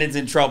Brandon's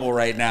in trouble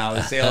right now.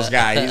 The sales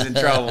guy, he's in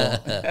trouble.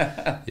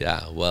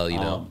 Yeah.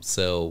 Well,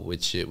 so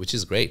which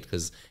is great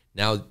because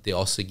now they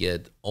also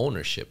get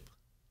ownership.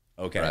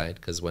 Okay. Right.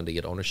 Because when they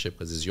get ownership,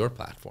 because it's your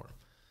platform,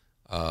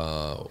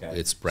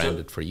 it's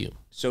branded for you.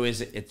 So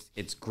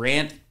it's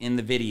Grant in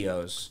the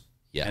videos.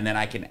 Yeah. And then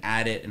I can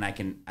add it, and I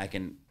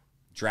can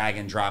drag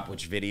and drop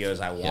which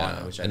videos I want.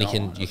 Yeah. Which I and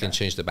don't want. you can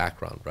change the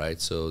background, right?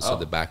 So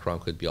the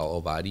background could be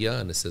all Ovadia,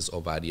 and it says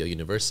Ovadia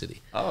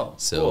University. Oh,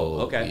 so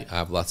cool. Okay. I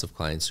have lots of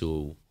clients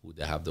who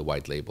they have the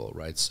white label,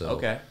 right? So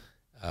okay.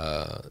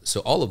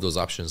 So all of those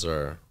options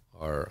are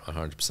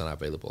 100%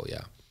 available,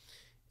 yeah.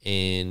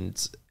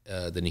 And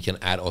then you can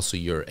add also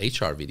your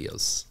HR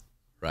videos,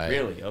 right?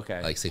 Really?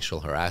 Okay. Like sexual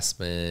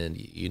harassment,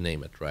 you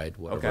name it, right?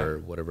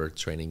 Whatever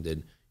training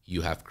that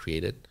you have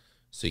created.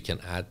 So you can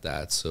add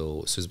that.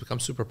 So it's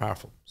become super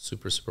powerful,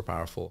 super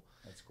powerful.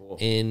 That's cool.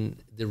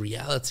 And the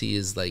reality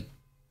is like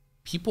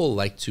people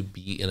like to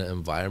be in an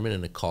environment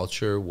and a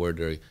culture where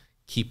they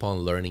keep on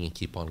learning and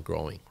keep on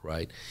growing,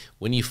 right?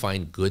 When you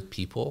find good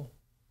people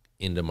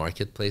in the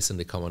marketplace and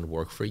they come and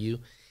work for you,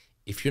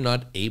 if you're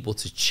not able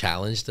to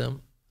challenge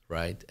them,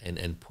 right,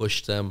 and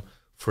push them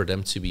for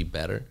them to be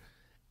better,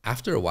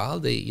 after a while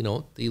they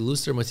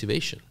lose their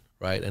motivation,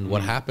 right? And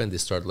what happened? They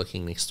start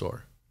looking next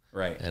door,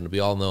 right? And we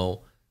all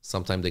know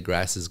sometimes the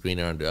grass is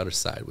greener on the other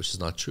side, which is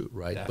not true,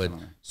 right? Definitely.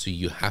 But so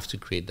you have to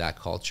create that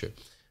culture.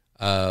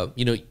 I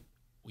know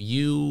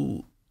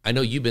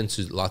you've been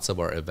to lots of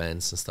our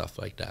events and stuff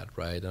like that,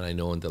 right? And I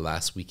know in the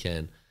last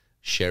weekend,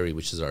 Sherry,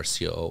 which is our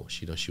COO,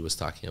 she was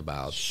talking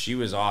about. She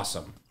was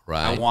awesome.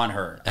 Right. I want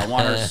her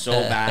so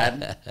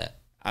bad.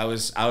 I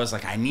was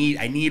like, I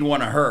need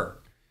one of her.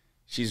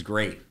 She's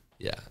great.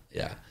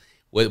 Yeah.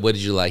 What did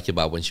you like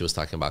about when she was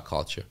talking about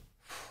culture?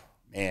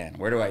 Man,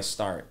 where do I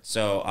start?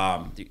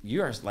 So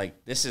you are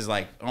like, this is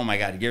like, oh my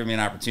God, you're giving me an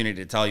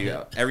opportunity to tell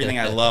you everything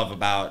I love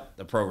about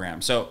the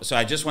program. So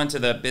I just went to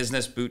the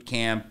business boot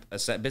camp,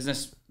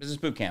 business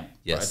boot camp,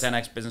 yes,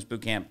 10X business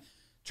boot camp,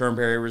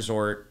 Turnberry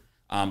Resort.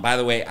 By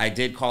the way, I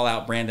did call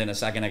out Brandon a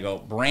second ago.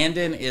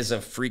 Brandon is a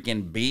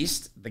freaking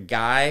beast. The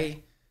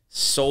guy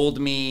sold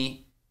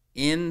me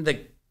in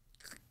the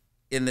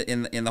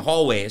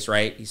hallways,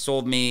 right? He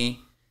sold me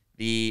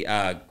the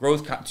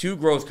two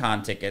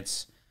GrowthCon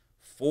tickets,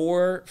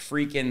 4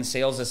 freaking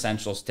Sales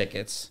Essentials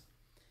tickets.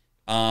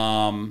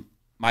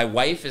 My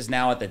wife is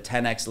now at the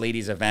 10X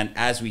Ladies event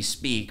as we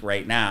speak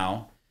right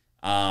now.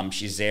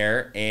 She's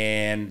there,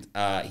 and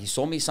he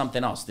sold me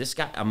something else. This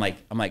guy, I'm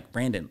like,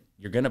 Brandon,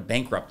 you're gonna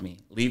bankrupt me.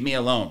 Leave me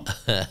alone.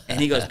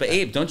 And he goes, but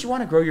Abe, don't you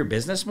want to grow your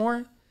business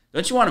more?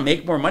 Don't you want to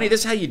make more money?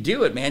 This is how you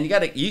do it, man. You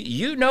gotta,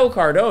 you know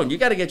Cardone. You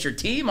got to get your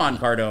team on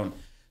Cardone.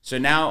 So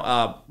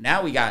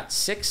now we got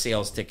 6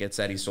 sales tickets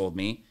that he sold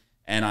me,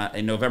 and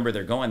in November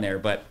they're going there.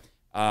 But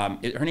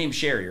her name's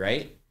Sherry,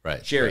 right?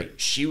 Right. Sherry. Right.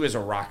 She was a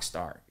rock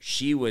star.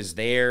 She was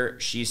there.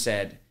 She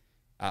said,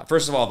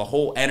 first of all, the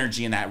whole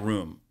energy in that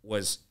room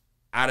was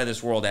out of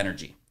this world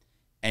energy,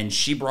 and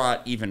she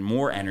brought even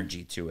more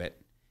energy to it.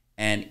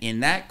 And in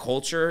that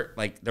culture,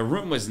 like the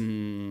room was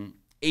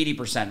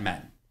 80%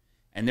 men,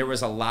 and there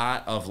was a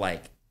lot of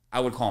like, I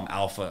would call them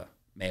alpha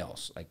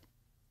males, like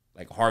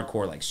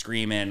hardcore, like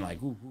screaming,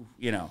 like ooh, ooh,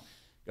 you know,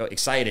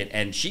 excited.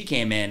 And she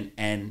came in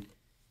and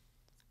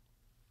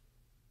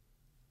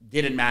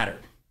didn't matter,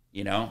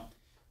 you know,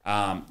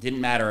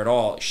 didn't matter at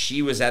all.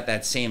 She was at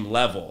that same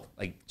level.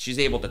 Like she's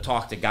able to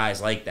talk to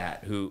guys like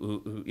that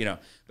who you know.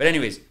 But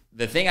anyways,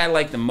 the thing I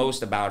liked the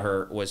most about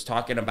her was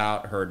talking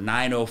about her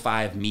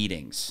 9:05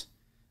 meetings.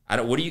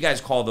 What do you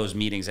guys call those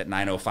meetings at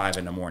 9:05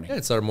 in the morning? Yeah,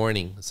 it's our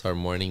morning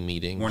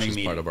meeting, which is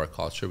meeting. Part of our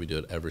culture. We do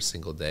it every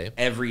single day.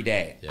 Every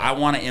day. Yeah. I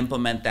want to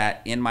implement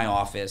that in my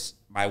office.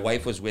 My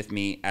wife was with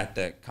me at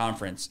the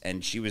conference,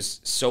 and she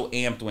was so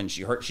amped when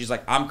she heard. She's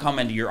like, I'm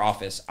coming to your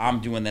office. I'm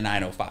doing the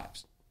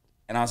 9:05s.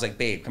 And I was like,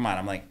 babe, come on.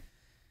 I'm like,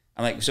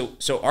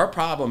 so our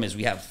problem is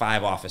we have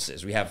 5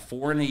 offices. We have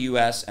 4 in the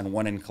U.S. and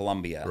 1 in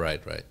Colombia.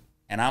 Right.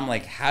 And I'm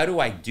like, how do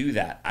I do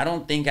that? I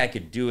don't think I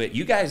could do it.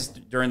 You guys,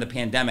 during the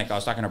pandemic, I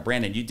was talking to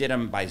Brandon, you did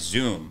them by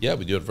Zoom. Yeah,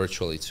 we do it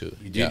virtually too.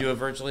 You do it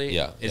virtually?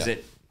 Yeah. Is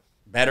it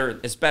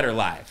better? It's better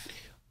live.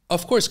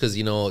 Of course, because,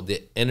 you know,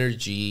 the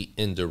energy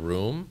in the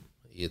room,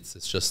 it's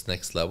just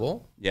next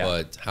level. Yeah.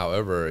 But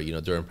however, you know,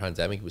 during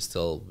pandemic, we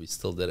still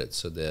did it.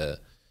 So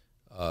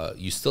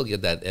you still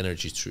get that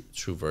energy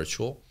through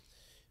virtual.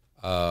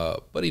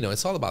 But, you know,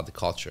 it's all about the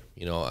culture.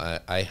 You know,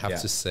 I have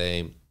to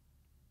say,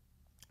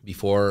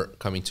 before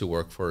coming to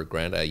work for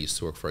Grant, I used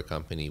to work for a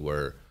company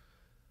where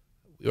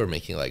we were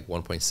making like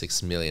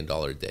 $1.6 million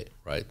a day,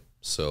 right?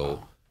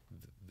 So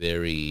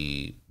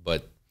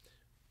but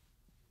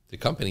the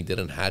company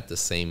didn't have the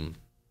same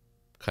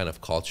kind of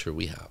culture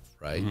we have,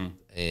 right?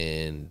 Mm-hmm.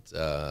 And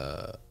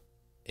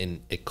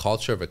in a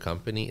culture of a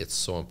company, it's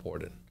so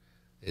important.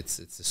 It's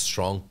a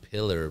strong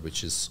pillar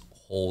which is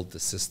hold the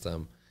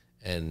system,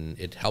 and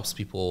it helps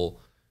people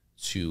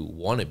to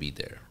want to be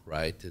there,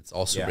 right? It's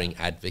also bring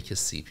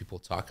advocacy. People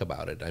talk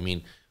about it. I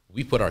mean,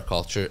 we put our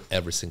culture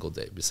every single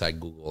day beside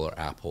Google or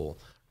Apple,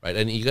 right?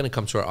 And you're going to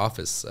come to our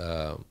office.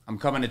 I'm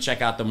coming to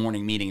check out the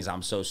morning meetings.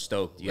 I'm so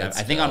stoked. I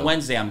think on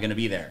Wednesday I'm going to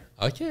be there.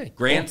 Okay.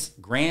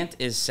 Grant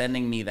is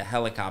sending me the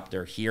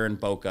helicopter here in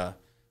Boca.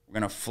 We're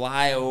going to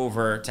fly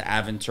over to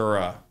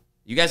Aventura.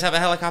 You guys have a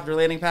helicopter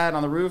landing pad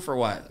on the roof or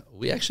what?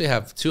 We actually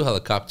have 2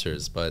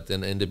 helicopters, but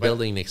in the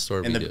building next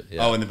door we do.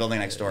 Yeah. Oh, in the building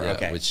next door.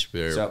 Okay. Which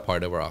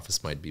part of our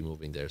office might be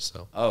moving there.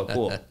 So. Oh,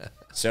 cool.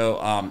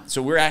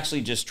 So we're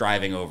actually just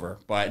driving over,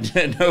 but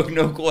no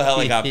cool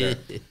helicopter.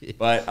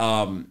 But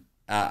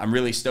I'm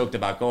really stoked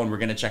about going. We're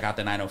going to check out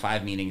the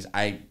 9:05 meetings.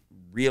 I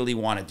really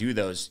want to do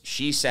those.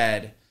 She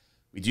said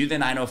we do the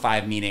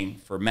 9:05 meeting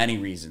for many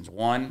reasons.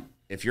 One,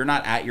 if you're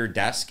not at your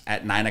desk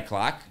at 9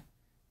 o'clock,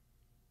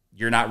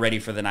 you're not ready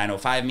for the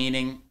 9:05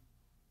 meeting.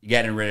 You're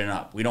getting written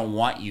up. We don't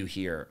want you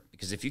here,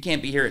 because if you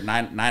can't be here at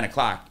 9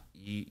 o'clock,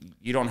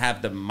 you don't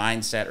have the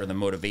mindset or the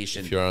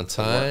motivation. If you're on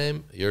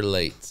time, you're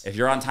late. If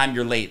you're on time,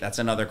 you're late. That's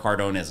another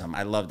Cardonism.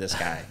 I love this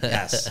guy.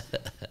 Yes.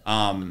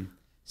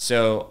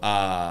 So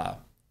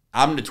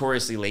I'm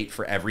notoriously late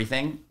for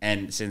everything,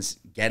 and since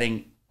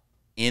getting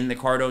in the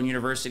Cardone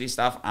University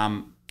stuff,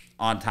 I'm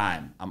on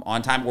time. I'm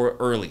on time or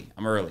early.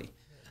 I'm early.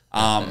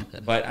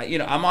 But you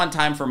know, I'm on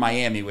time for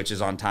Miami, which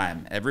is on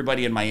time.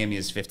 Everybody in Miami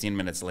is 15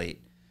 minutes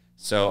late.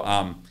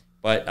 So,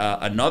 but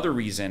another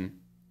reason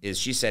is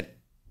she said,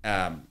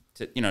 to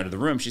the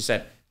room, she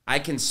said, I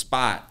can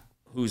spot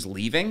who's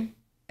leaving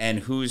and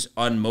who's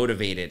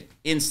unmotivated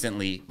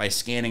instantly by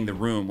scanning the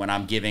room when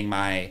I'm giving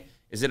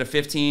is it a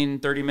 15,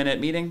 30-minute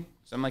meeting?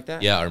 Something like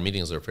that? Yeah, our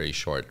meetings are very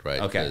short,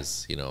 right? Okay.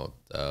 Because,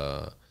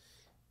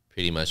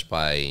 pretty much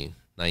by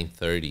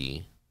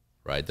 9:30,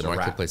 right, the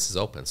marketplace is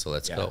open, so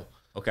let's go.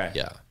 Okay.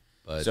 Yeah.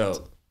 But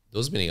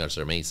those meetings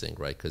are amazing,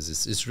 right? Because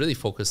it's really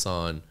focused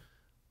on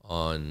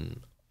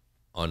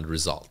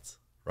result,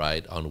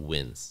 right, on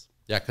wins.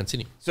 Yeah,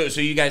 continue. So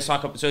you guys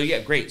talk. So yeah,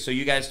 great. So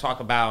you guys talk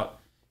about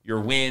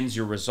your wins,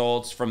 your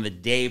results from the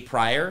day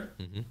prior,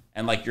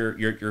 and like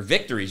your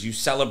victories. You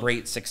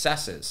celebrate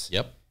successes.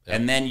 Yep.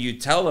 And then you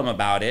tell them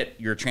about it.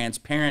 You're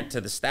transparent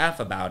to the staff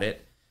about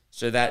it,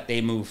 so that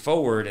they move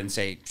forward and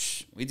say,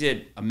 "We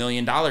did $1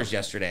 million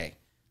yesterday.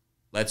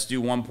 Let's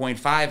do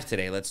 1.5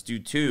 today. Let's do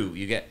 2."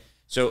 You get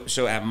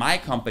so at my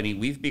company,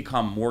 we've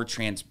become more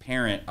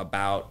transparent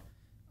about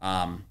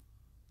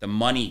the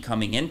money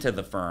coming into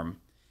the firm.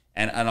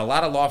 And a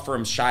lot of law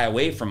firms shy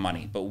away from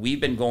money, but we've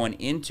been going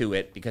into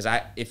it because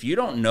if you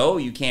don't know,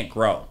 you can't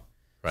grow.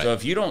 Right. So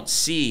if you don't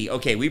see,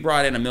 okay, we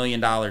brought in $1 million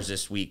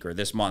this week or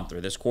this month or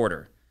this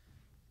quarter,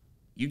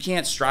 you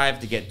can't strive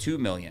to get 2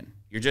 million.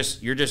 You're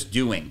just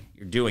doing.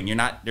 You're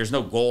not. There's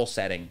no goal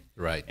setting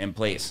in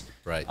place.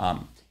 Right.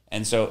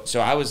 And so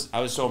I was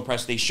so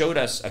impressed. They showed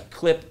us a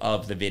clip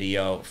of the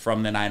video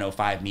from the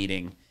 905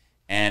 meeting,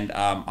 and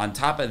on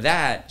top of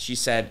that, she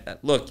said,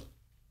 "Look,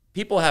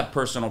 people have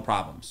personal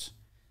problems.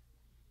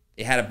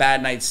 They had a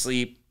bad night's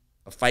sleep,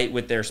 a fight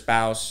with their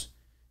spouse.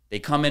 They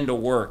come into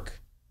work.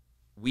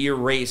 We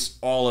erase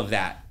all of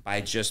that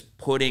by just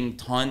putting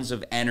tons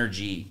of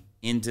energy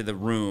into the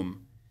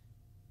room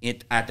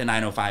at the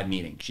 905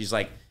 meeting." She's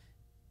like,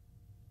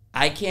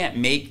 I can't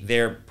make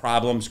their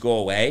problems go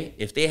away.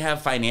 If they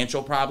have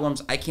financial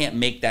problems, I can't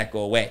make that go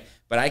away.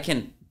 But I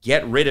can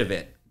get rid of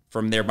it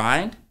from their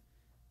mind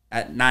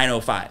at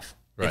 905.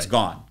 Right. It's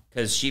gone.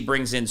 Because she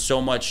brings in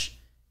so much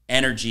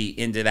energy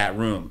into that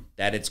room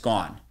that it's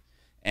gone.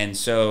 And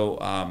so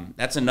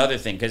that's another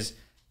thing. Because,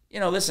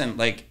 listen,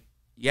 like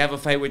you have a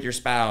fight with your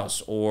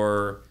spouse,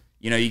 or,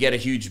 you get a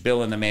huge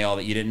bill in the mail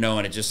that you didn't know,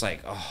 and it's just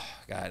like, oh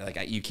God, like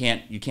you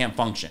can't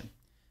function.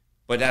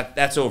 But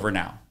that's over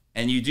now.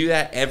 And you do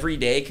that every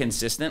day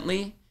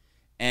consistently.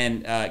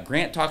 And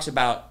Grant talks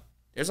about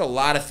there's a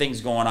lot of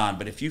things going on,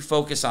 but if you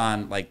focus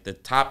on like the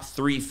top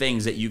 3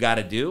 things that you got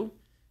to do,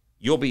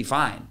 you'll be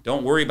fine.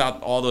 Don't worry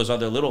about all those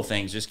other little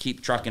things. Just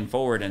keep trucking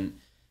forward.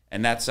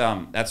 And that's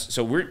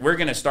so we're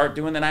gonna start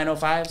doing the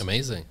 905s.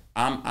 Amazing.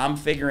 I'm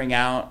figuring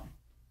out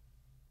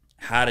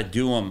how to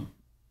do them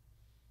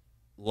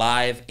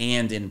live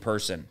and in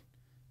person,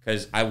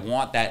 because I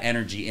want that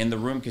energy in the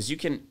room. Because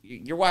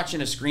you're watching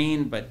a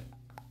screen, but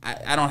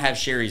I don't have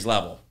Sherry's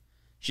level.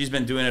 She's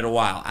been doing it a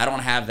while. I don't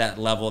have that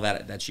level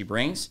that she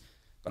brings,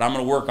 but I'm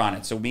going to work on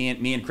it. So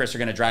me and Chris are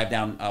going to drive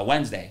down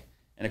Wednesday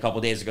in a couple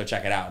of days to go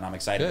check it out, and I'm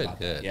excited about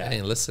that. Yeah.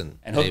 Hey, listen.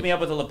 And hook me up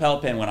with a lapel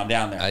pin when I'm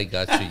down there. I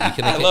got you. You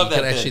can, I love you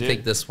that can actually dude.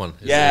 take this one.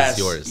 Yes. It's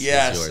yours.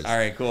 Yes. It's yours. All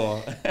right,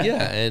 cool.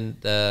 Yeah,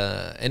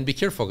 and be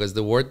careful, because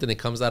the word, when it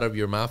comes out of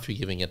your mouth, you're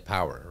giving it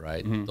power,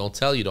 right? Mm-hmm. Don't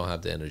tell you don't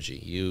have the energy.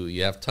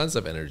 You have tons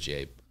of energy,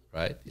 Abe,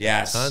 right?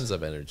 Yes. Tons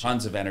of energy.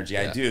 Tons of energy.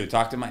 Yeah. I do.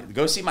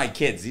 Go see my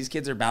kids. These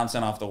kids are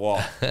bouncing off the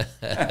wall.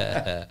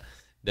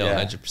 No,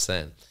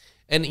 100%.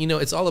 And,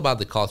 it's all about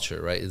the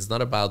culture, right? It's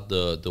not about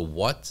the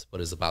what,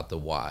 but it's about the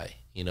why.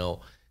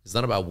 It's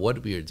not about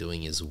what we are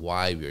doing, is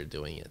why we are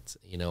doing it.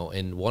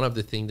 And one of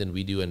the things that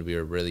we do and we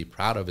are really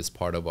proud of, is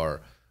part of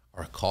our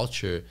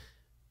culture.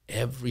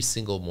 Every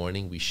single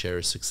morning we share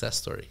a success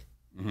story.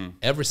 Mm-hmm.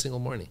 Every single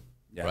morning,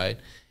 right?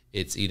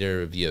 It's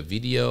either via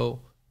video,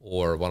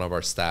 or one of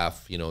our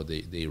staff,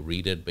 they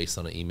read it based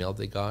on an email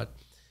they got.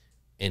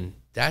 And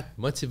that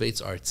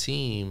motivates our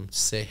team to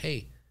say,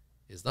 hey,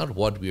 it's not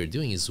what we are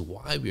doing, it's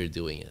why we are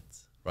doing it,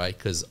 right?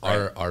 Because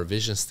our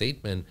vision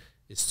statement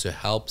is to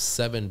help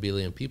 7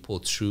 billion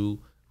people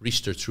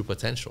reach their true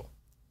potential,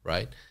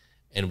 right?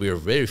 And we are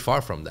very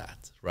far from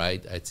that,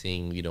 right? I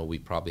think, we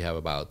probably have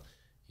about,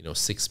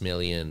 6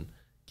 million,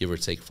 give or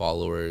take,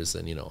 followers,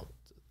 and,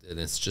 and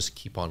it's just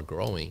keep on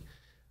growing.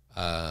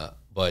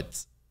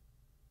 But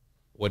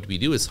what we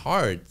do is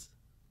hard.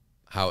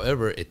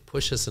 However, it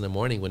pushes us in the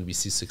morning when we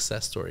see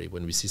success story,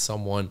 when we see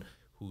someone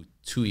who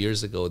 2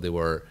 years ago, they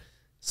were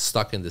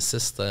stuck in the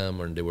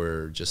system, or they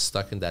were just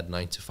stuck in that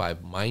 9-to-5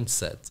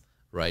 mindset,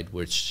 right?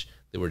 Which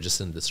they were just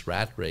in this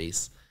rat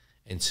race.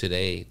 And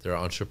today they're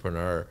an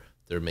entrepreneur.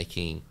 They're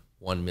making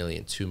 1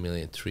 million, 2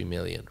 million, 3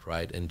 million,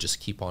 right? And just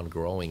keep on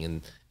growing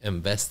and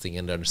investing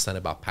and understand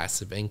about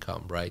passive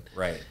income, right?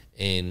 Right.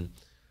 And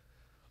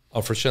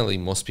unfortunately,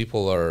 most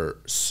people are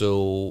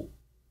so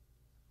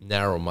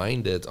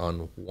narrow-minded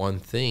on one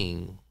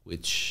thing,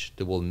 which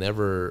they will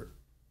never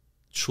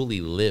truly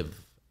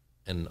live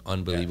an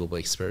unbelievable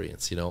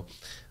experience.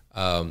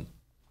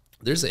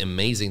 There's an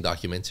amazing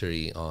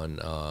documentary on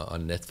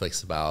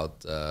Netflix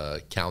about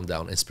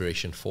Countdown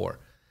Inspiration 4.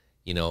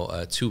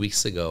 2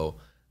 weeks ago,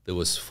 there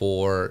was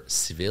 4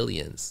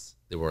 civilians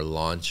that were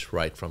launched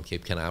right from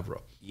Cape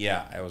Canaveral.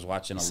 Yeah, I was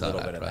watching a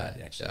little bit of that,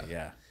 actually.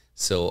 Yeah.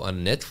 So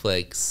on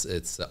Netflix,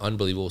 it's an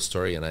unbelievable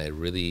story, and I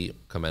really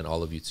commend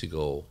all of you to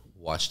go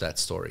watch that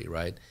story,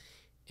 right?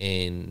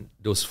 And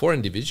those 4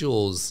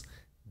 individuals,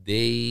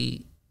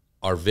 they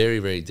are very,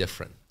 very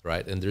different,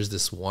 right? And there's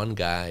this one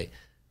guy,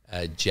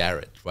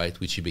 Jared, right,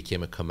 which he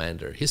became a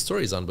commander. His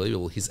story is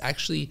unbelievable. He's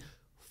actually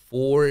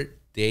 4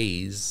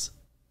 days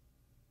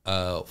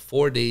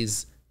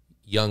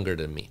younger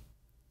than me.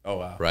 Oh,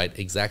 wow. Right?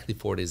 Exactly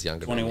 4 days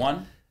younger 21?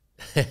 than me.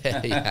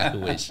 Yeah, I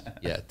wish.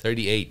 Yeah,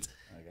 38.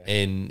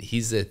 Okay. And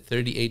he's a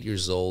 38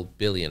 years old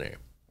billionaire,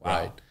 wow.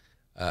 Right?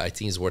 I think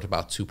he's worth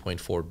about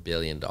 $2.4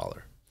 billion.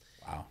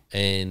 Wow.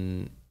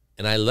 And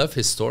I love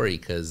his story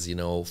because, you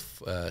know,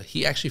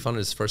 he actually founded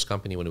his first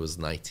company when he was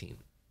 19,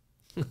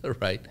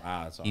 right?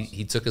 Wow, that's awesome.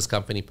 He took his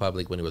company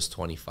public when he was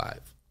 25,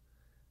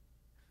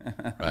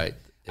 right?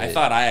 I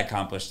thought I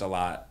accomplished a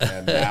lot,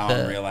 and now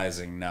I'm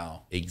realizing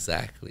no.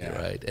 Exactly, yeah.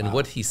 Right? And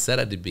what he said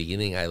at the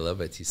beginning, I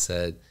love it. He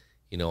said,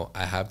 you know,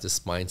 I have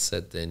this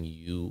mindset, then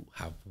you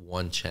have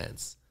one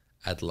chance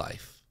at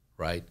life,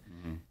 right?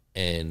 Mm-hmm.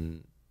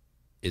 And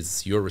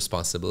it's your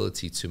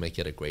responsibility to make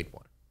it a great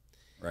one.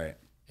 Right.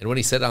 And when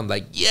he said, I'm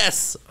like,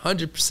 yes,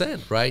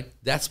 100%, right?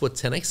 That's what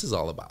 10X is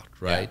all about,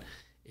 right?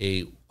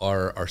 Yeah.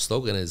 Our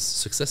slogan is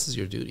success is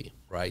your duty,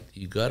 right?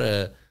 You got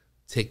to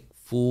take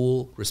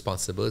full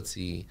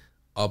responsibility,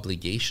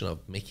 obligation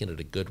of making it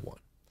a good one.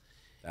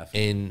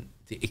 Definitely. And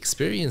the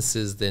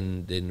experiences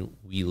then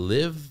we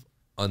live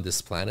on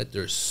this planet,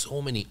 there's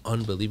so many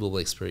unbelievable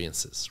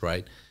experiences,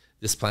 right?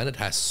 This planet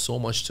has so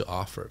much to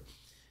offer,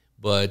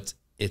 but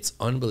it's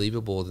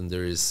unbelievable. And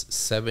there's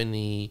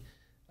 7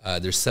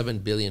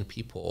 billion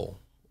people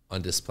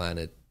on this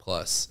planet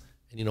plus.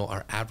 And, you know,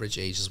 our average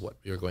age is what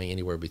we're going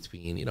anywhere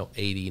between,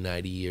 80,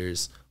 90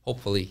 years.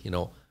 Hopefully,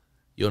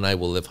 you and I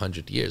will live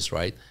 100 years,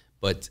 right?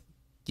 But,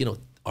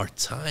 our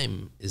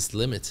time is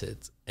limited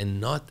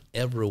and not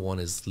everyone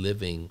is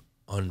living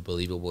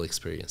unbelievable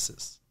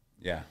experiences.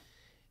 Yeah.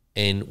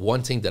 And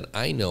one thing that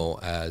I know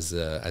as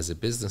a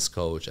business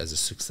coach, as a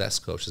success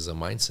coach, as a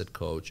mindset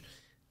coach,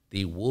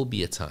 there will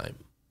be a time.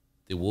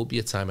 There will be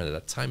a time, and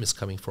that time is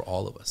coming for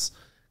all of us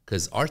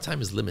because our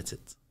time is limited,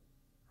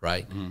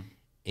 right? Mm-hmm.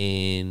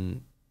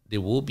 And there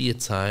will be a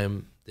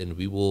time then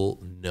we will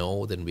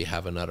know then we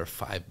have another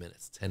 5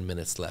 minutes, 10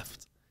 minutes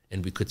left,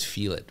 and we could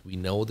feel it. We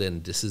know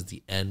then this is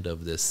the end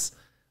of this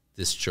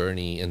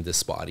journey in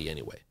this body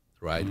anyway,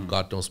 right? Mm-hmm.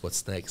 God knows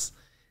what's next.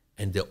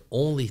 And the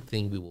only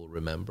thing we will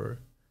remember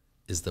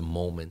is the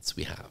moments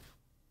we have.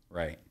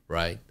 Right.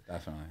 Right?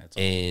 Definitely. That's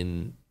awesome.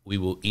 And we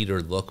will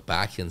either look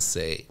back and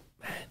say,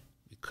 man,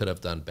 we could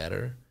have done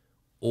better,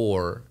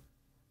 or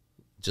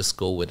just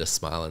go with a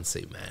smile and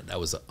say, man, that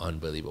was an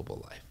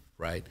unbelievable life,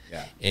 right?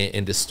 Yeah.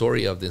 And the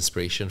story of the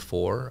inspiration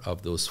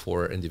of those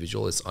 4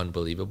 individuals is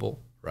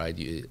unbelievable, right?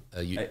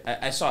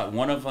 I saw it.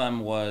 One of them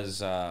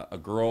was a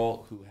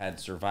girl who had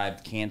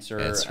survived cancer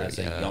as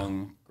a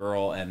young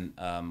girl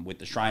and with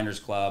the Shriners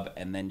Club,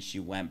 and then she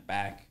went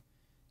back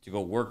to go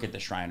work at the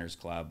Shriners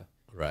Club.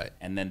 Right.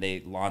 And then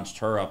they launched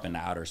her up into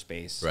outer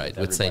space. Right.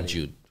 With St.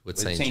 Jude. With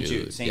St.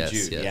 Jude. St.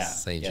 Jude. Yeah.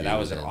 St. Jude. That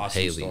was an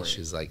awesome Haley, story.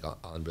 She's like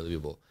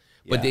unbelievable.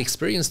 Yeah. But the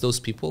experience those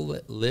people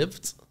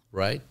lived,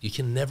 right? You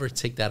can never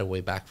take that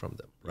away back from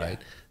them, right?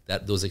 Yeah.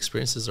 Those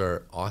experiences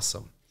are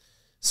awesome.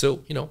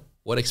 So,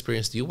 what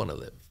experience do you want to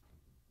live?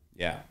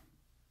 Yeah,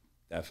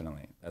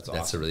 definitely.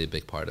 That's a really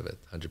big part of it.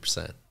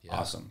 100%. Yeah.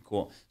 Awesome.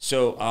 Cool.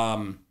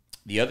 So,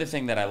 the other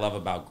thing that I love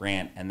about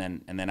Grant, and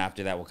then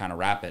after that we'll kind of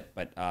wrap it,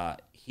 but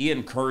he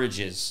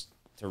encourages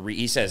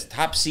he says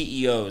top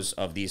CEOs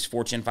of these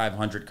Fortune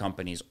 500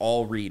 companies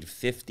all read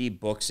 50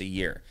 books a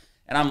year.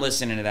 And I'm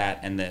listening to that,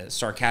 and the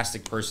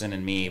sarcastic person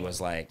in me was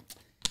like,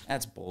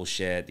 that's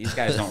bullshit. These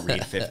guys don't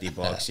read 50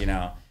 books,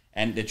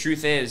 And the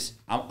truth is,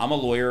 I'm a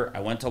lawyer. I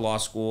went to law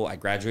school. I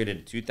graduated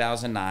in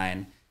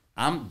 2009.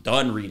 I'm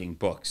done reading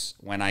books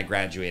when I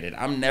graduated.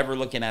 I'm never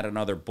looking at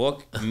another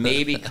book,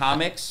 maybe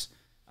comics,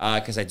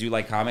 because I do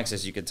like comics,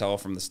 as you can tell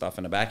from the stuff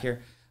in the back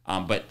here.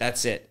 But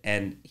that's it.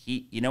 And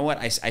he, you know what?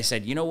 I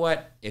said, you know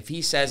what? If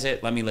he says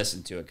it, let me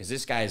listen to it, because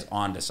this guy is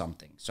on to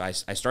something. So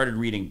I started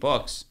reading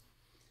books.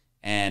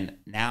 And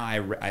now I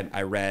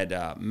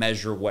read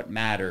Measure What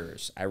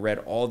Matters. I read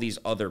all these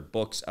other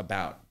books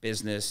about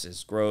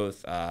business,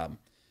 growth,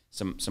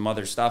 some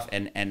other stuff,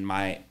 and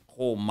my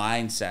whole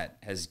mindset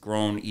has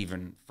grown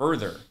even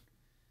further.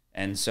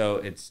 And so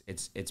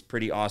it's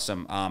pretty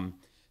awesome.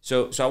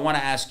 So I want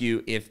to ask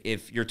you,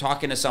 if you're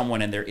talking to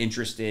someone and they're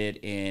interested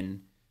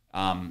in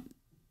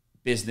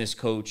business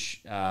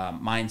coach,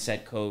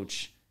 mindset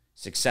coach,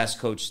 success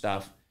coach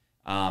stuff,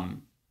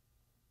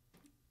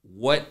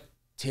 what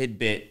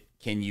tidbit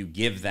can you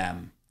give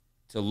them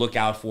to look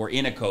out for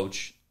in a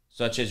coach,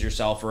 such as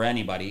yourself or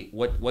anybody?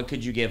 What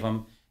could you give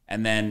them?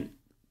 And then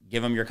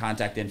give them your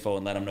contact info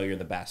and let them know you're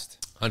the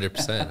best.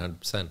 100%,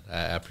 100%.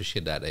 I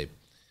appreciate that, Abe.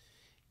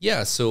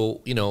 Yeah,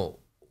 so,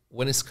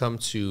 when it's come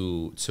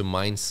to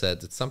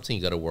mindset, it's something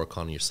you got to work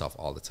on yourself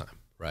all the time,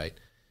 right?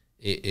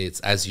 It's,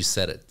 as you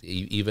said it,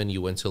 even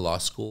you went to law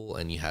school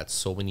and you had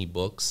so many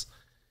books.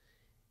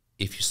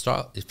 If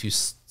you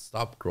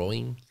stop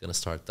growing, you're going to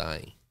start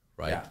dying.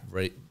 Right? Yeah.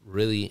 Right,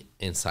 really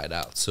inside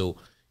out. So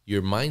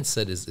your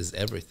mindset is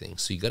everything.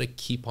 So you got to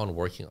keep on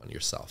working on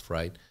yourself,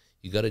 right?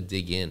 You got to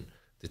dig in.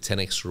 The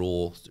 10X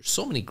rule. There's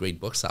so many great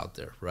books out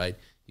there, right?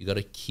 You got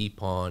to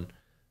keep on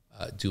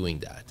doing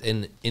that.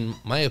 And in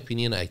my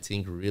opinion, I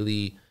think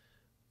really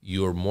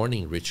your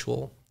morning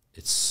ritual,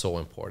 it's so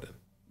important,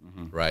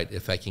 right?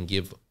 If I can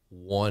give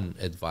one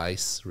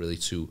advice really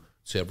to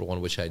to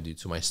everyone, which I do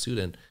to my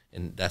student.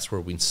 And that's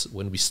where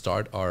when we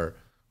start our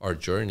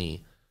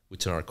journey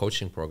within our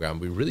coaching program,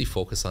 we really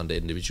focus on the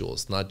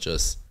individuals, not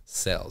just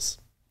sales.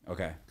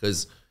 Okay.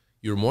 Because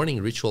your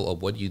morning ritual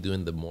of what you do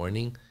in the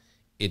morning,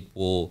 it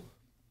will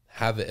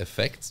have an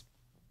effect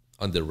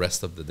on the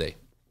rest of the day.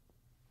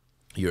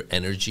 Your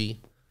energy,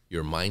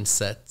 your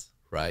mindset,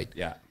 right?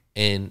 Yeah.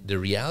 And the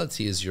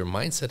reality is your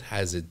mindset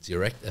has a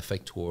direct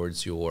effect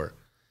towards your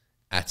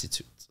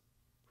attitude,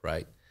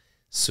 right?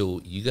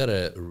 So you got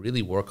to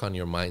really work on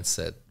your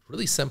mindset.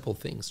 Really simple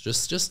things.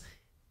 Just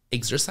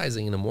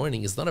exercising in the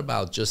morning is not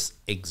about just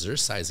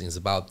exercising. It's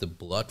about the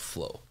blood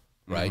flow,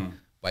 right?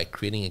 By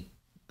creating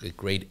a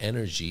great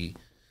energy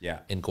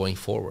and going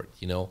forward,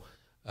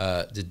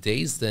 the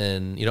days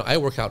then, I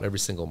work out every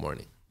single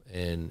morning,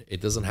 and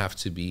it doesn't have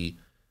to be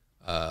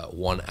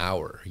 1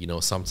 hour.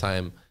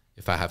 Sometime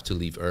if I have to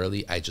leave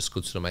early, I just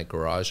go to my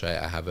garage.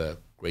 I have a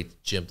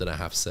great gym that I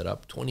have set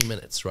up, 20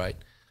 minutes, right?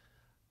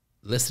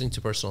 Listening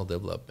to personal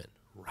development,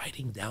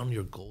 writing down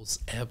your goals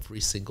every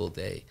single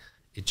day.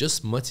 It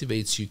just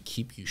motivates you,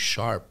 keep you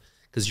sharp,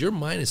 because your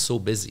mind is so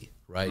busy,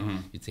 right?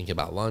 You think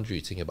about laundry,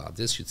 you think about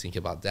this, you think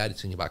about that, you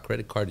think about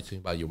credit card, you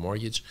think about your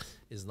mortgage.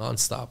 It's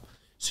nonstop.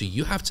 So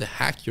you have to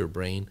hack your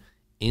brain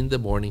in the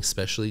morning,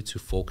 especially to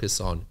focus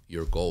on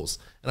your goals.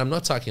 And I'm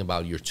not talking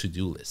about your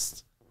to-do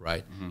list,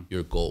 right?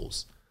 Your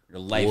goals. Your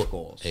life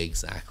goals.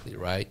 Exactly,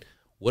 right?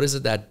 What is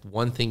it, that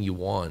one thing you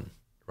want,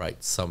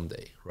 right,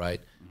 someday,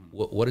 right?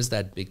 What is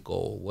that big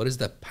goal? What is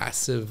that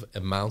passive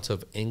amount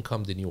of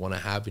income that you want to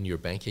have in your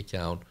bank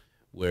account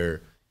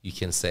where you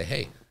can say,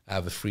 hey, I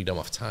have a freedom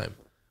of time?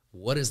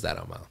 What is that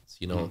amount?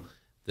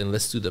 Then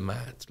let's do the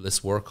math.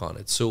 Let's work on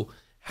it. So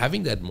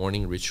having that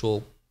morning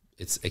ritual,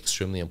 it's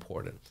extremely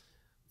important.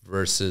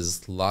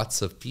 Versus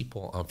lots of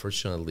people,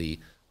 unfortunately,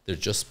 they're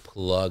just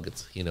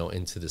plugged,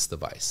 into this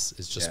device.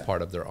 It's just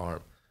part of their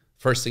arm.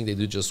 First thing they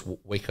do, just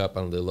wake up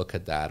and they look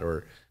at that,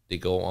 or they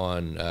go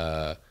on,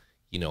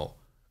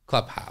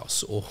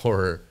 Clubhouse,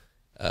 or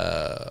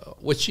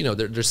which,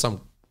 there's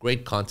some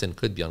great content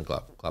could be on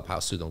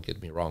Clubhouse too, don't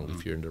get me wrong,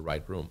 if you're in the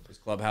right room. Is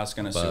Clubhouse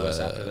going to sue us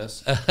after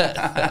this?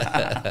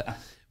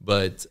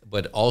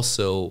 but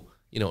also,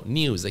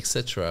 news,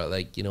 etc.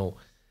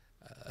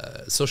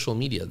 Social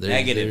media.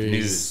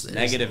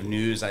 Negative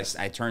news.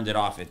 I turned it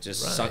off. It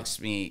just sucks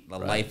the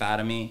life out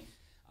of me.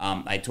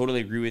 I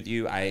totally agree with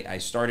you. I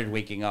started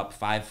waking up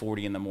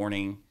 5:40 in the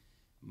morning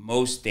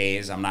most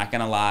days. I'm not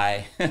going to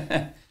lie.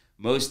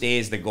 Most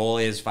days the goal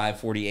is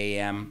 5:40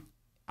 a.m.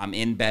 I'm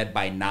in bed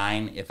by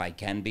 9 if I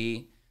can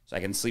be. So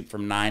I can sleep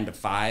from 9 to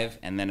 5.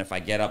 And then if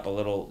I get up a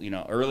little,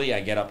 early,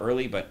 I get up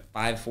early. But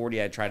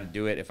 5:40, I try to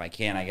do it. If I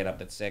can, I get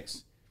up at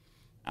 6.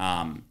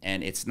 And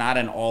it's not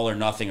an all or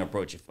nothing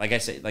approach. If, like I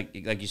said, like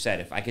you said,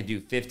 if I could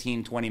do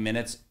 15, 20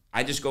 minutes,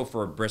 I just go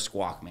for a brisk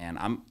walk,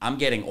 man. I'm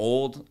getting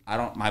old.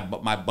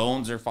 My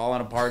bones are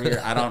falling apart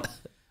here.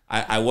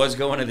 I was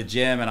going to the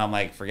gym, and I'm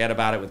like, forget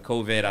about it with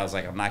COVID. I was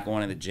like, I'm not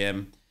going to the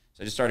gym.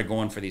 So I just started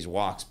going for these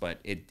walks, but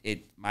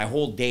my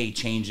whole day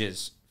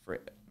changes.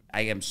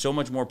 I am so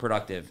much more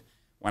productive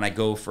when I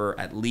go for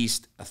at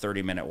least a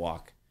 30-minute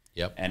walk.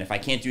 Yep. And if I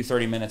can't do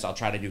 30 minutes, I'll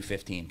try to do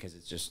 15, because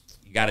it's just,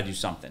 you got to do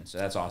something. So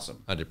that's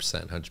awesome.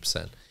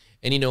 100%.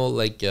 And,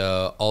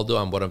 although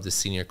I'm one of the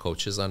senior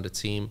coaches on the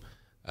team,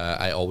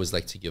 I always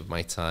like to give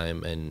my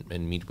time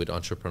and meet with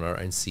entrepreneur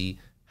and see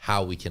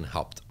how we can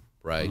help them,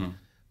 right?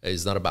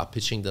 It's not about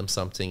pitching them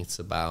something. It's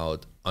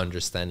about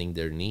understanding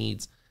their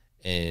needs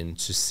and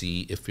to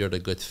see if you're the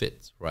good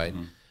fit, right?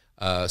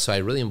 So I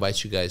really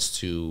invite you guys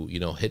to,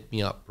 hit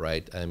me up,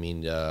 right? I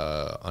mean,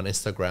 on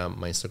Instagram,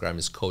 my Instagram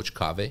is Coach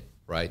Kaveh,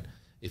 right?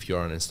 If you're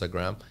on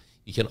Instagram,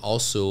 you can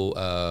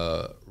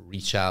also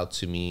reach out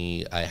to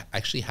me. I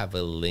actually have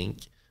a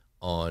link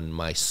on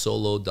my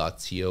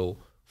solo.to/Coach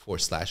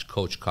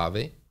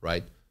Kaveh,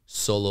 right?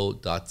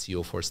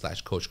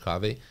 solo.to/Coach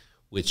Kaveh,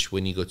 which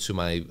when you go to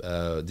my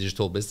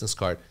digital business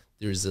card,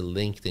 there's a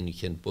link, then you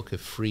can book a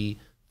free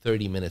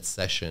 30-minute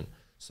session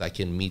so I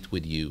can meet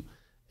with you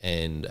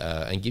and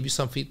give you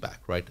some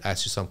feedback, right?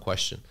 Ask you some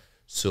question.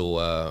 So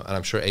and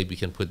I'm sure Abe, we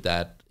can put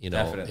that,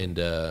 Definitely.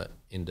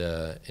 in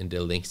the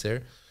links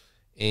there.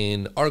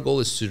 And our goal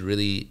is to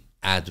really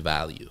add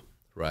value,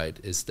 right?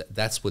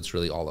 That's what's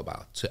really all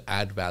about, to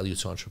add value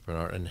to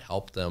entrepreneur and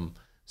help them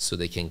so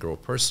they can grow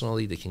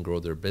personally, they can grow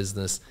their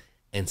business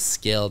and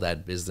scale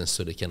that business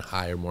so they can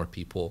hire more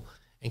people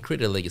and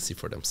create a legacy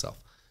for themselves.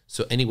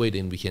 So any way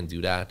then we can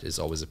do that is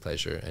always a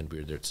pleasure, and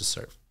we're there to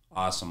serve.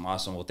 Awesome.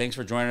 Well, thanks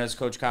for joining us,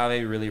 Coach Kaveh.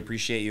 We really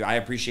appreciate you. I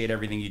appreciate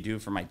everything you do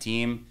for my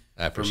team,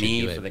 for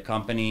me, for the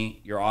company.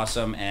 You're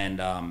awesome,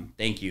 and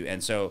thank you.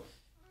 And so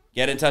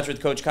get in touch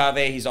with Coach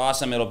Kaveh. He's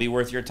awesome. It'll be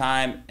worth your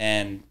time,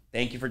 and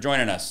thank you for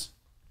joining us.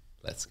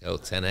 Let's go,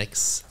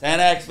 10X.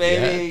 10X,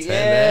 baby. Yeah, 10X.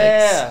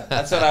 Yeah.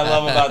 That's what I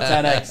love about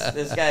 10X.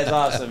 This guy's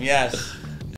awesome. Yes.